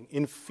living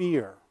in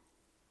fear.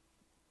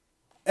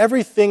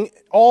 Everything,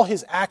 all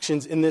his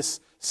actions in this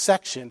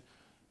section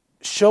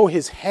show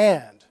his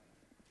hand,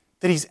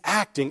 that he's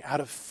acting out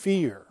of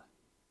fear.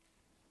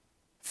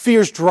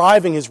 Fear's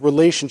driving his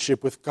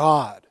relationship with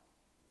God.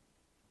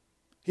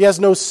 He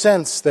has no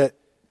sense that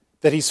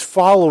he's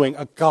following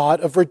a God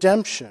of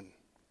redemption.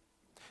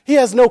 He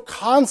has no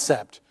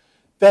concept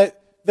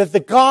that the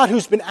God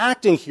who's been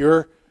acting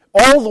here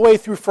all the way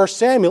through 1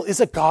 Samuel is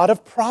a God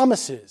of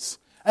promises.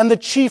 And the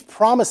chief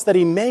promise that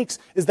he makes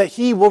is that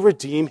he will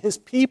redeem his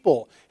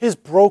people, his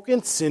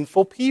broken,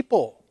 sinful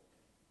people.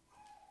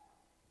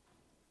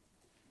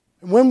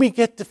 And when we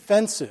get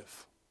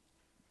defensive,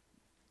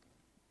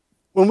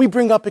 when we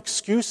bring up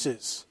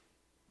excuses,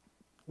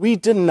 we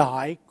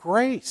deny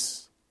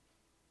grace.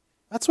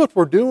 That's what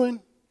we're doing.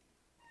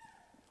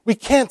 We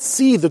can't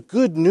see the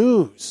good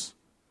news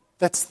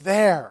that's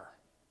there.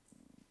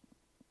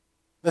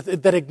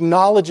 That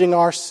acknowledging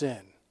our sin,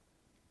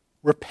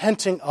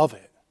 repenting of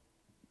it,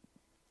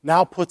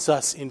 now puts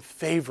us in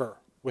favor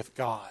with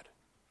God.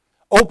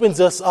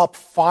 Opens us up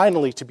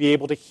finally to be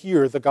able to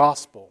hear the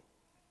gospel.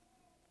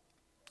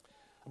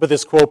 But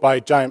this quote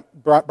by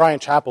Brian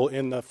Chappell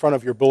in the front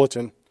of your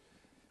bulletin,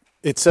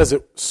 it says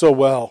it so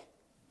well.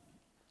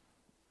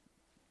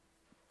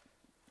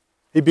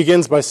 He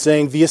begins by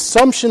saying, the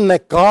assumption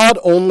that God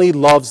only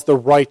loves the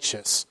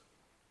righteous.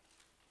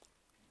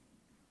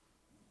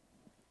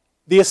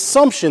 The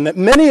assumption that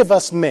many of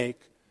us make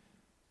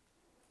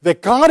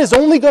that God is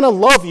only going to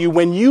love you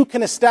when you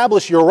can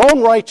establish your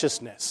own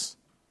righteousness,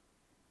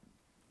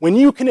 when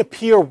you can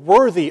appear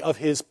worthy of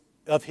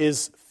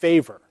his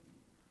favor.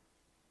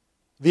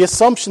 The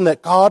assumption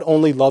that God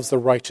only loves the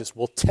righteous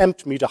will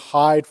tempt me to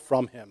hide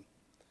from him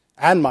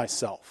and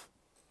myself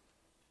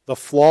the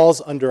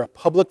flaws under a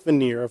public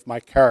veneer of my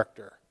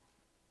character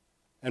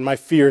and my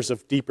fears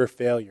of deeper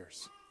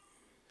failures.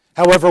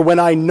 However, when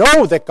I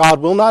know that God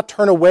will not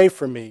turn away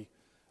from me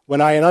when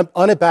I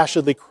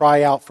unabashedly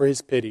cry out for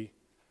his pity,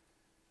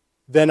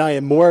 then I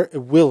am more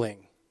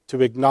willing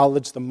to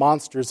acknowledge the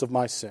monsters of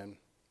my sin,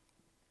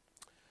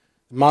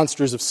 the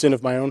monsters of sin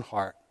of my own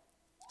heart.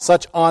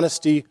 Such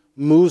honesty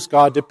moves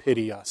God to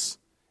pity us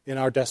in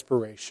our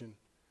desperation,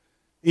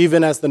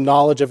 even as the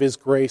knowledge of his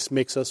grace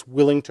makes us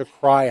willing to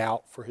cry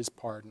out for his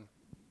pardon.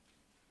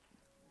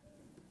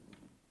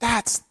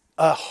 That's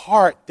a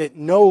heart that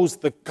knows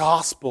the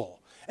gospel,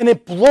 and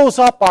it blows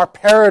up our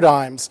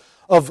paradigms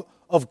of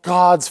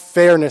God's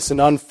fairness and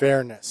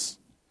unfairness.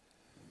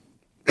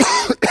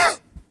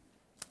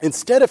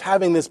 Instead of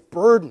having this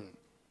burden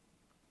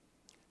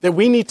that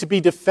we need to be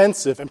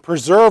defensive and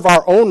preserve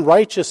our own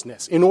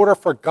righteousness in order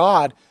for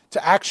God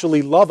to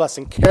actually love us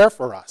and care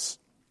for us,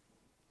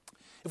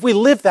 if we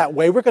live that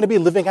way, we're going to be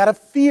living out of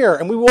fear,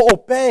 and we will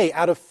obey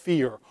out of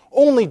fear,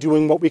 only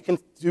doing what we can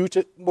do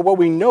to what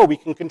we know we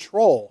can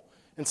control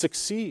and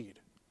succeed.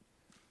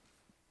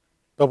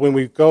 But when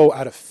we go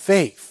out of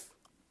faith,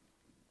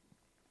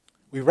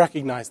 we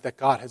recognize that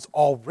God has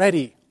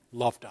already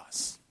loved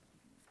us.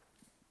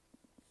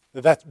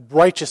 That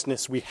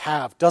righteousness we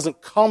have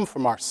doesn't come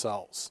from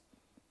ourselves.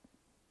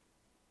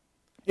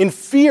 In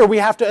fear, we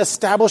have to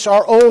establish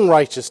our own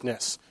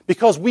righteousness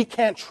because we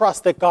can't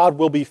trust that God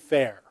will be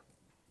fair.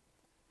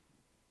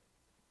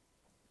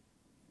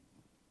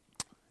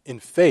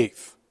 In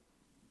faith,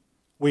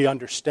 we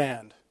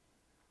understand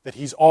that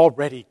he's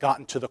already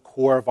gotten to the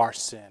core of our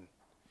sin.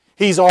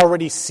 He's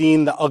already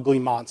seen the ugly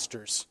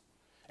monsters,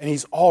 and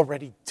he's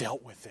already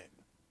dealt with it.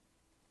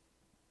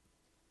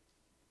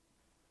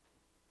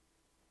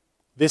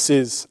 This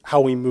is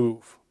how we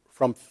move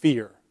from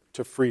fear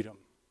to freedom.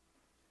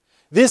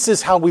 This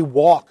is how we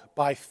walk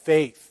by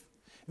faith.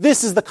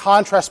 This is the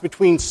contrast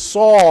between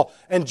Saul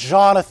and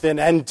Jonathan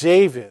and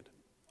David.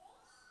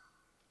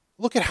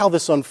 Look at how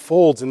this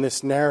unfolds in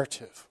this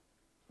narrative.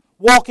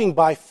 Walking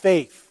by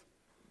faith.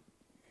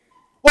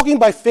 Walking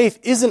by faith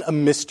isn't a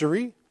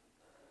mystery.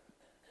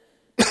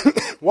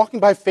 Walking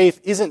by faith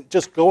isn't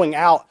just going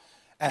out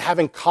and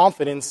having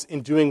confidence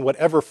in doing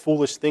whatever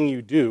foolish thing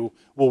you do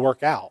will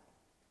work out.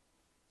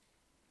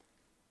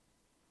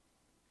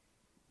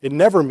 It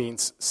never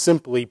means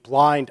simply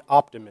blind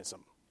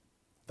optimism.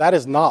 That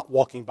is not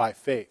walking by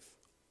faith.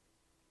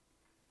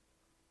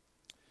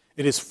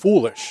 It is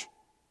foolish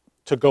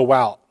to go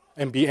out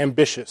and be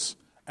ambitious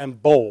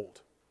and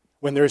bold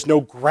when there is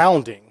no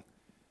grounding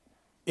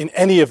in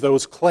any of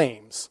those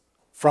claims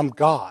from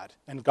God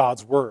and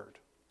God's Word.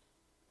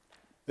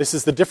 This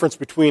is the difference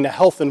between a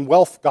health and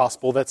wealth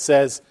gospel that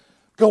says,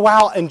 go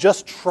out and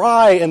just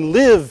try and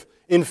live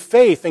in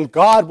faith and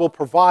God will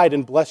provide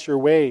and bless your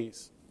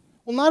ways.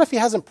 Well, not if he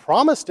hasn't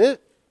promised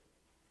it.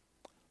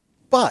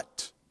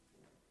 But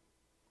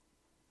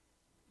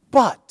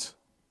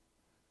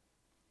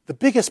the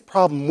biggest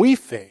problem we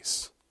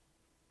face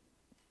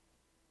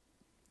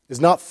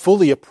is not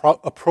fully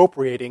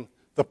appropriating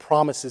the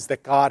promises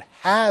that God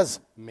has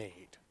made.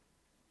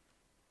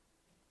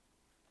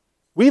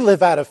 We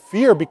live out of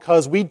fear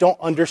because we don't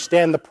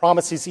understand the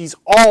promises he's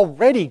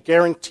already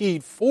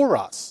guaranteed for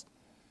us.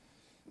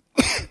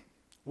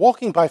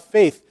 Walking by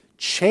faith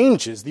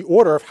changes the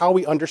order of how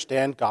we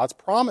understand God's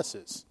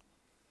promises.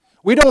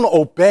 We don't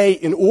obey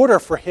in order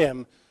for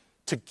him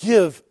to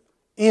give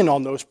in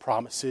on those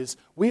promises.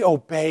 We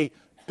obey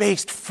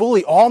based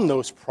fully on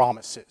those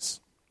promises.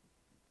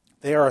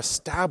 They are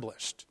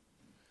established.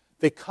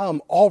 They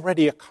come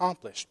already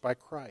accomplished by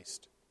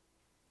Christ.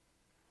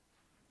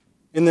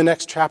 In the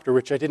next chapter,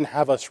 which I didn't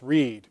have us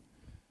read,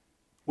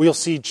 we'll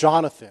see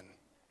Jonathan,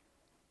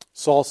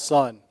 Saul's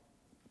son,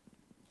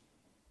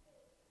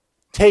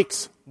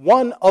 takes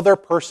one other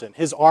person,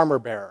 his armor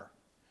bearer,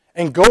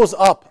 and goes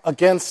up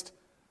against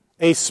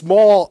a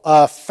small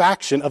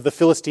faction of the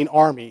Philistine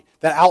army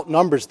that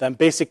outnumbers them,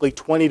 basically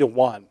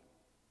 20-1.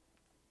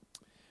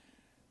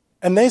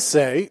 And they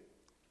say,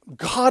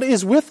 God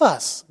is with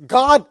us.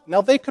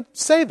 Now they could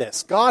say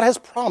this, God has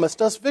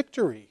promised us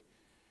victory.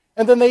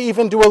 And then they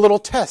even do a little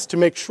test to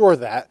make sure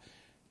that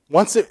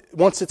once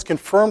it's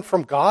confirmed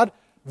from God,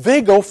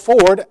 they go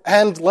forward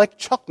and, like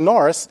Chuck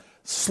Norris,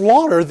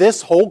 slaughter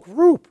this whole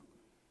group.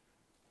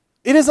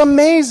 It is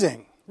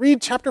amazing.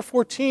 Read chapter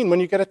 14 when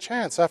you get a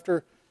chance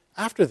after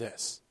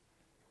this.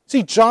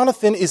 See,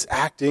 Jonathan is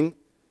acting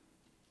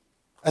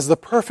as the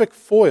perfect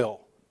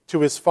foil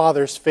to his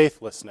father's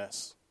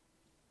faithlessness.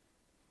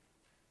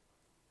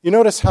 You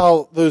notice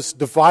how those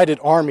divided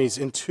armies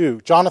in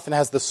two. Jonathan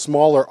has the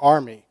smaller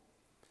army.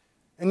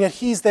 And yet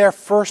he's there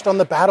first on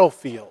the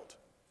battlefield,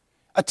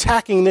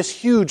 attacking this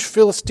huge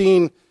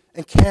Philistine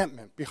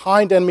encampment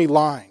behind enemy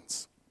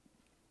lines.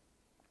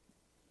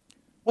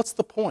 What's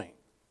the point?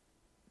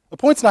 The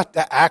point's not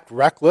to act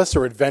reckless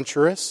or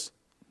adventurous,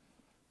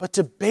 but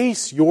to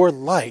base your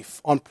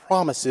life on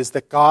promises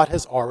that God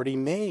has already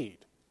made.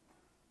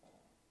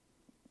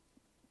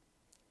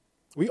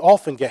 We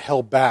often get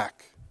held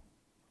back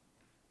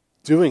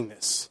doing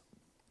this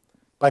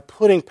by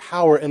putting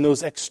power in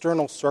those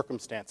external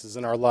circumstances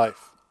in our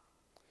life.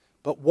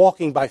 But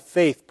walking by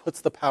faith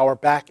puts the power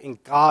back in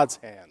God's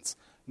hands,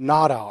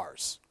 not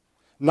ours.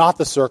 not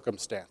the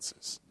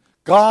circumstances.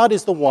 God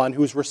is the one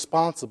who is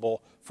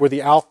responsible for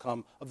the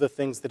outcome of the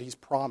things that he's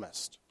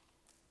promised.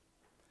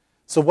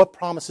 So what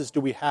promises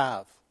do we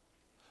have?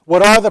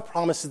 What are the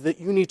promises that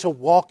you need to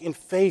walk in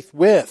faith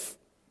with?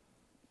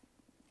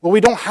 Well,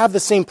 we don't have the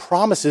same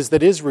promises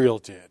that Israel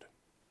did.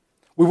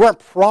 We weren't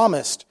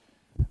promised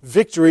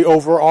victory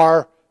over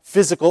our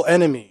physical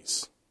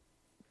enemies.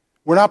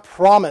 We're not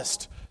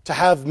promised to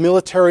have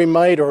military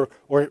might or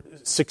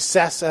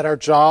success at our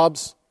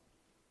jobs.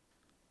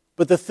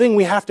 But the thing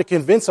we have to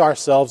convince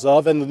ourselves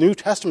of, and the New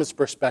Testament's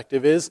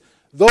perspective is,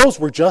 those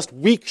were just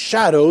weak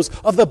shadows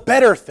of the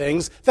better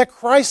things that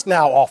Christ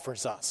now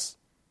offers us.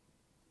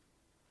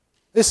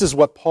 This is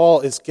what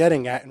Paul is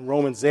getting at in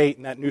Romans 8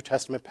 in that New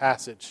Testament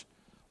passage.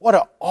 What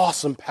an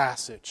awesome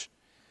passage.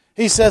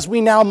 He says,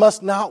 we now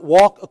must not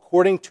walk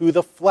according to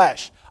the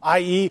flesh,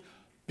 i.e.,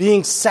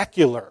 being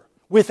secular,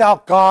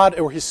 without God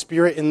or his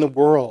Spirit in the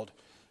world,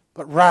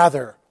 but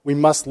rather we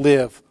must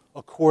live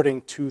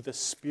according to the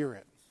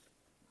Spirit.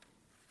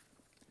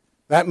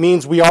 That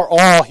means we are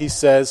all, he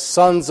says,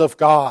 sons of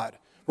God,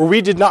 where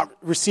we did not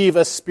receive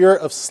a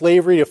spirit of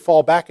slavery to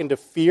fall back into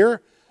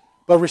fear,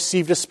 but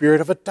received a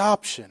spirit of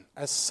adoption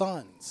as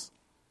sons,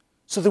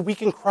 so that we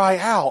can cry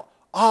out,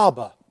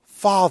 Abba,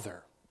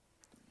 Father.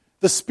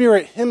 The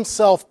Spirit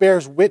himself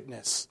bears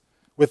witness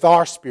with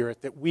our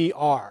spirit that we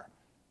are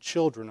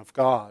children of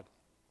God.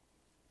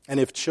 And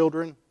if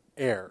children,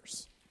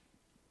 heirs.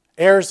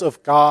 Heirs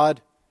of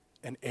God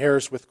and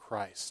heirs with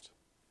Christ.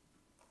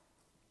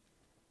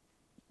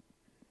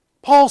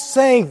 Paul's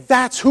saying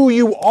that's who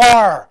you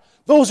are.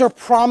 Those are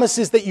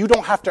promises that you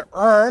don't have to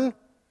earn.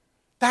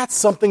 That's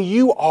something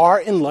you are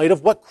in light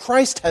of what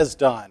Christ has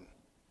done.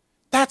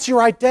 That's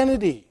your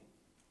identity.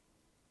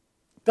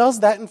 Does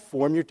that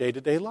inform your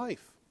day-to-day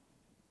life?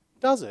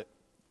 Does it?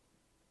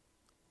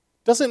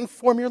 Does it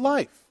inform your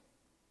life?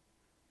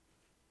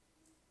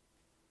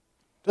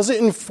 Does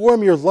it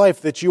inform your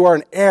life that you are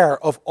an heir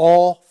of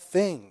all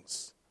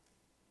things?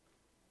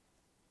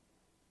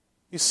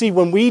 You see,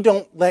 when we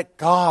don't let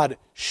God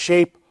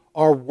shape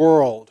our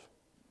world,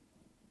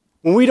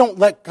 when we don't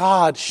let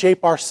God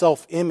shape our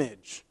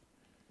self-image,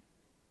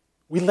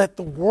 we let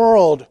the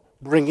world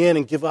bring in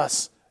and give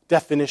us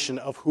definition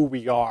of who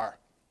we are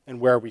and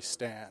where we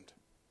stand.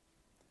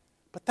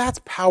 But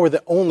that's power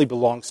that only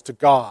belongs to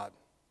God.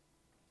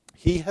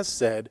 He has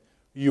said,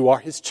 you are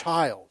his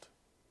child.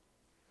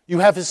 You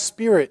have his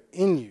Spirit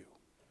in you.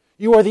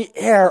 You are the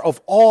heir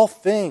of all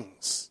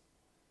things.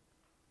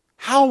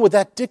 How would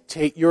that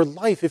dictate your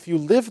life if you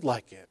lived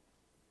like it?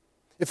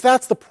 If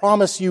that's the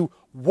promise you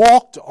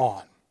walked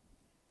on?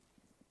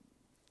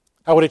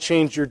 How would it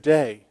change your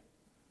day?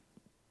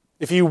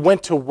 If you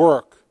went to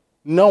work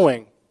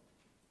knowing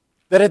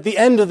that at the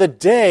end of the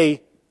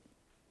day,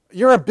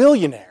 you're a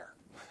billionaire.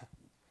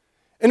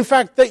 In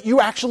fact, that you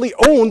actually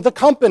own the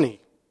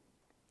company.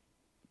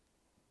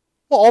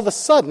 Well, all of a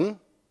sudden,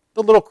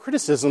 the little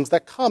criticisms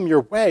that come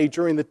your way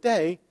during the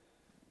day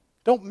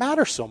don't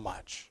matter so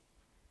much.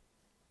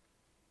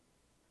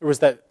 There was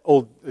that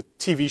old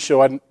TV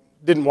show, I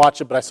didn't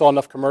watch it, but I saw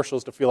enough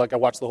commercials to feel like I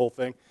watched the whole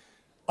thing.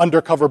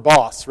 Undercover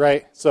Boss,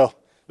 right? So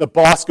the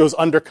boss goes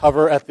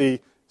undercover at the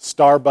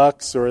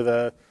Starbucks or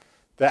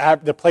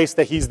the place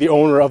that he's the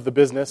owner of the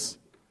business.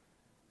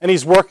 And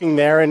he's working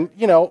there, and,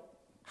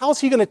 how's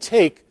he going to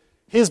take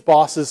his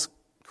boss's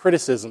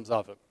criticisms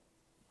of him?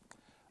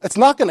 It's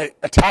not going to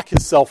attack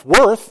his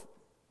self-worth.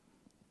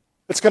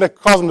 It's going to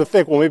cause him to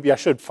think, well, maybe I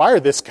should fire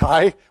this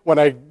guy when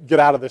I get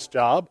out of this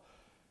job.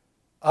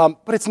 But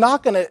it's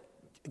not going to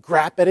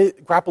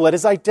grapple at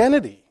his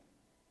identity.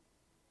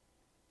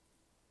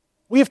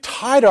 We have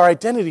tied our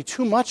identity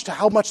too much to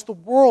how much the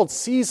world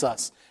sees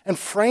us and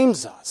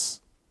frames us.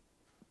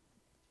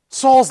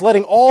 Saul's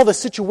letting all the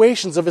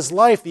situations of his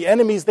life, the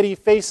enemies that he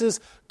faces,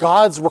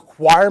 God's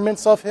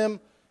requirements of him,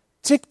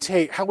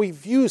 dictate how he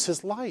views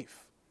his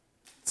life.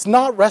 It's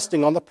not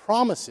resting on the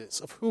promises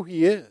of who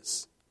he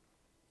is.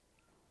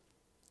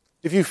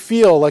 If you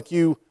feel like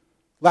you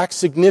lack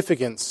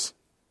significance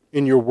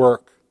in your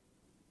work,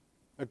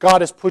 that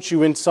God has put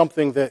you in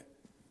something that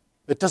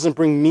doesn't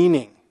bring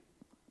meaning,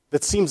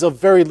 that seems of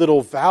very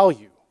little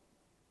value,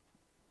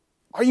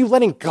 are you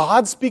letting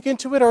God speak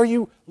into it, or are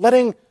you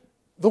letting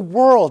the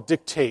world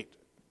dictate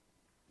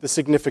the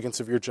significance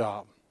of your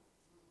job?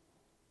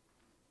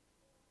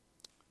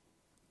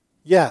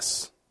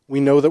 Yes, we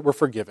know that we're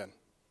forgiven.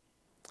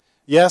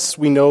 Yes,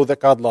 we know that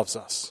God loves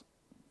us.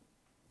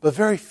 But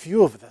very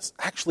few of us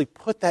actually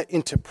put that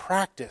into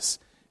practice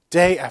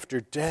day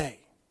after day.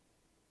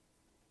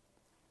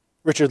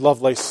 Richard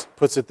Lovelace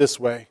puts it this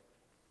way.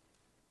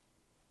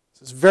 He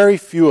says, very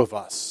few of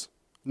us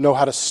know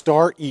how to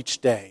start each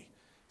day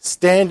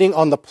standing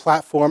on the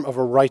platform of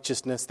a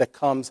righteousness that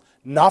comes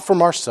not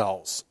from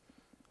ourselves,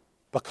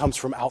 but comes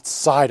from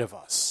outside of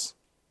us.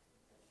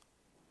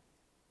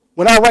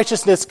 When our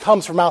righteousness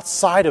comes from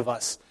outside of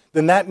us,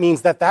 then that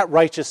means that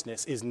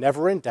righteousness is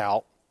never in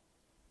doubt,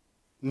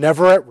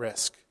 never at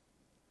risk,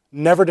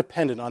 never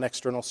dependent on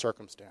external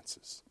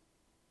circumstances.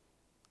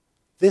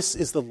 This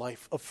is the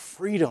life of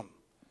freedom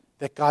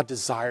that God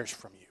desires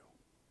from you.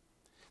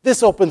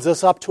 This opens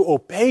us up to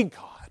obey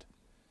God,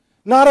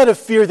 not out of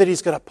fear that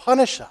he's going to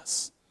punish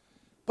us,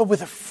 but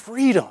with a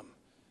freedom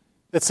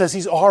that says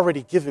he's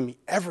already given me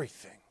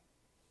everything.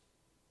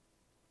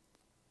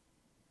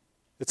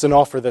 It's an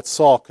offer that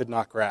Saul could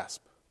not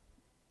grasp.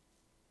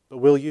 But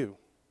will you?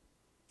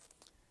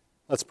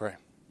 Let's pray.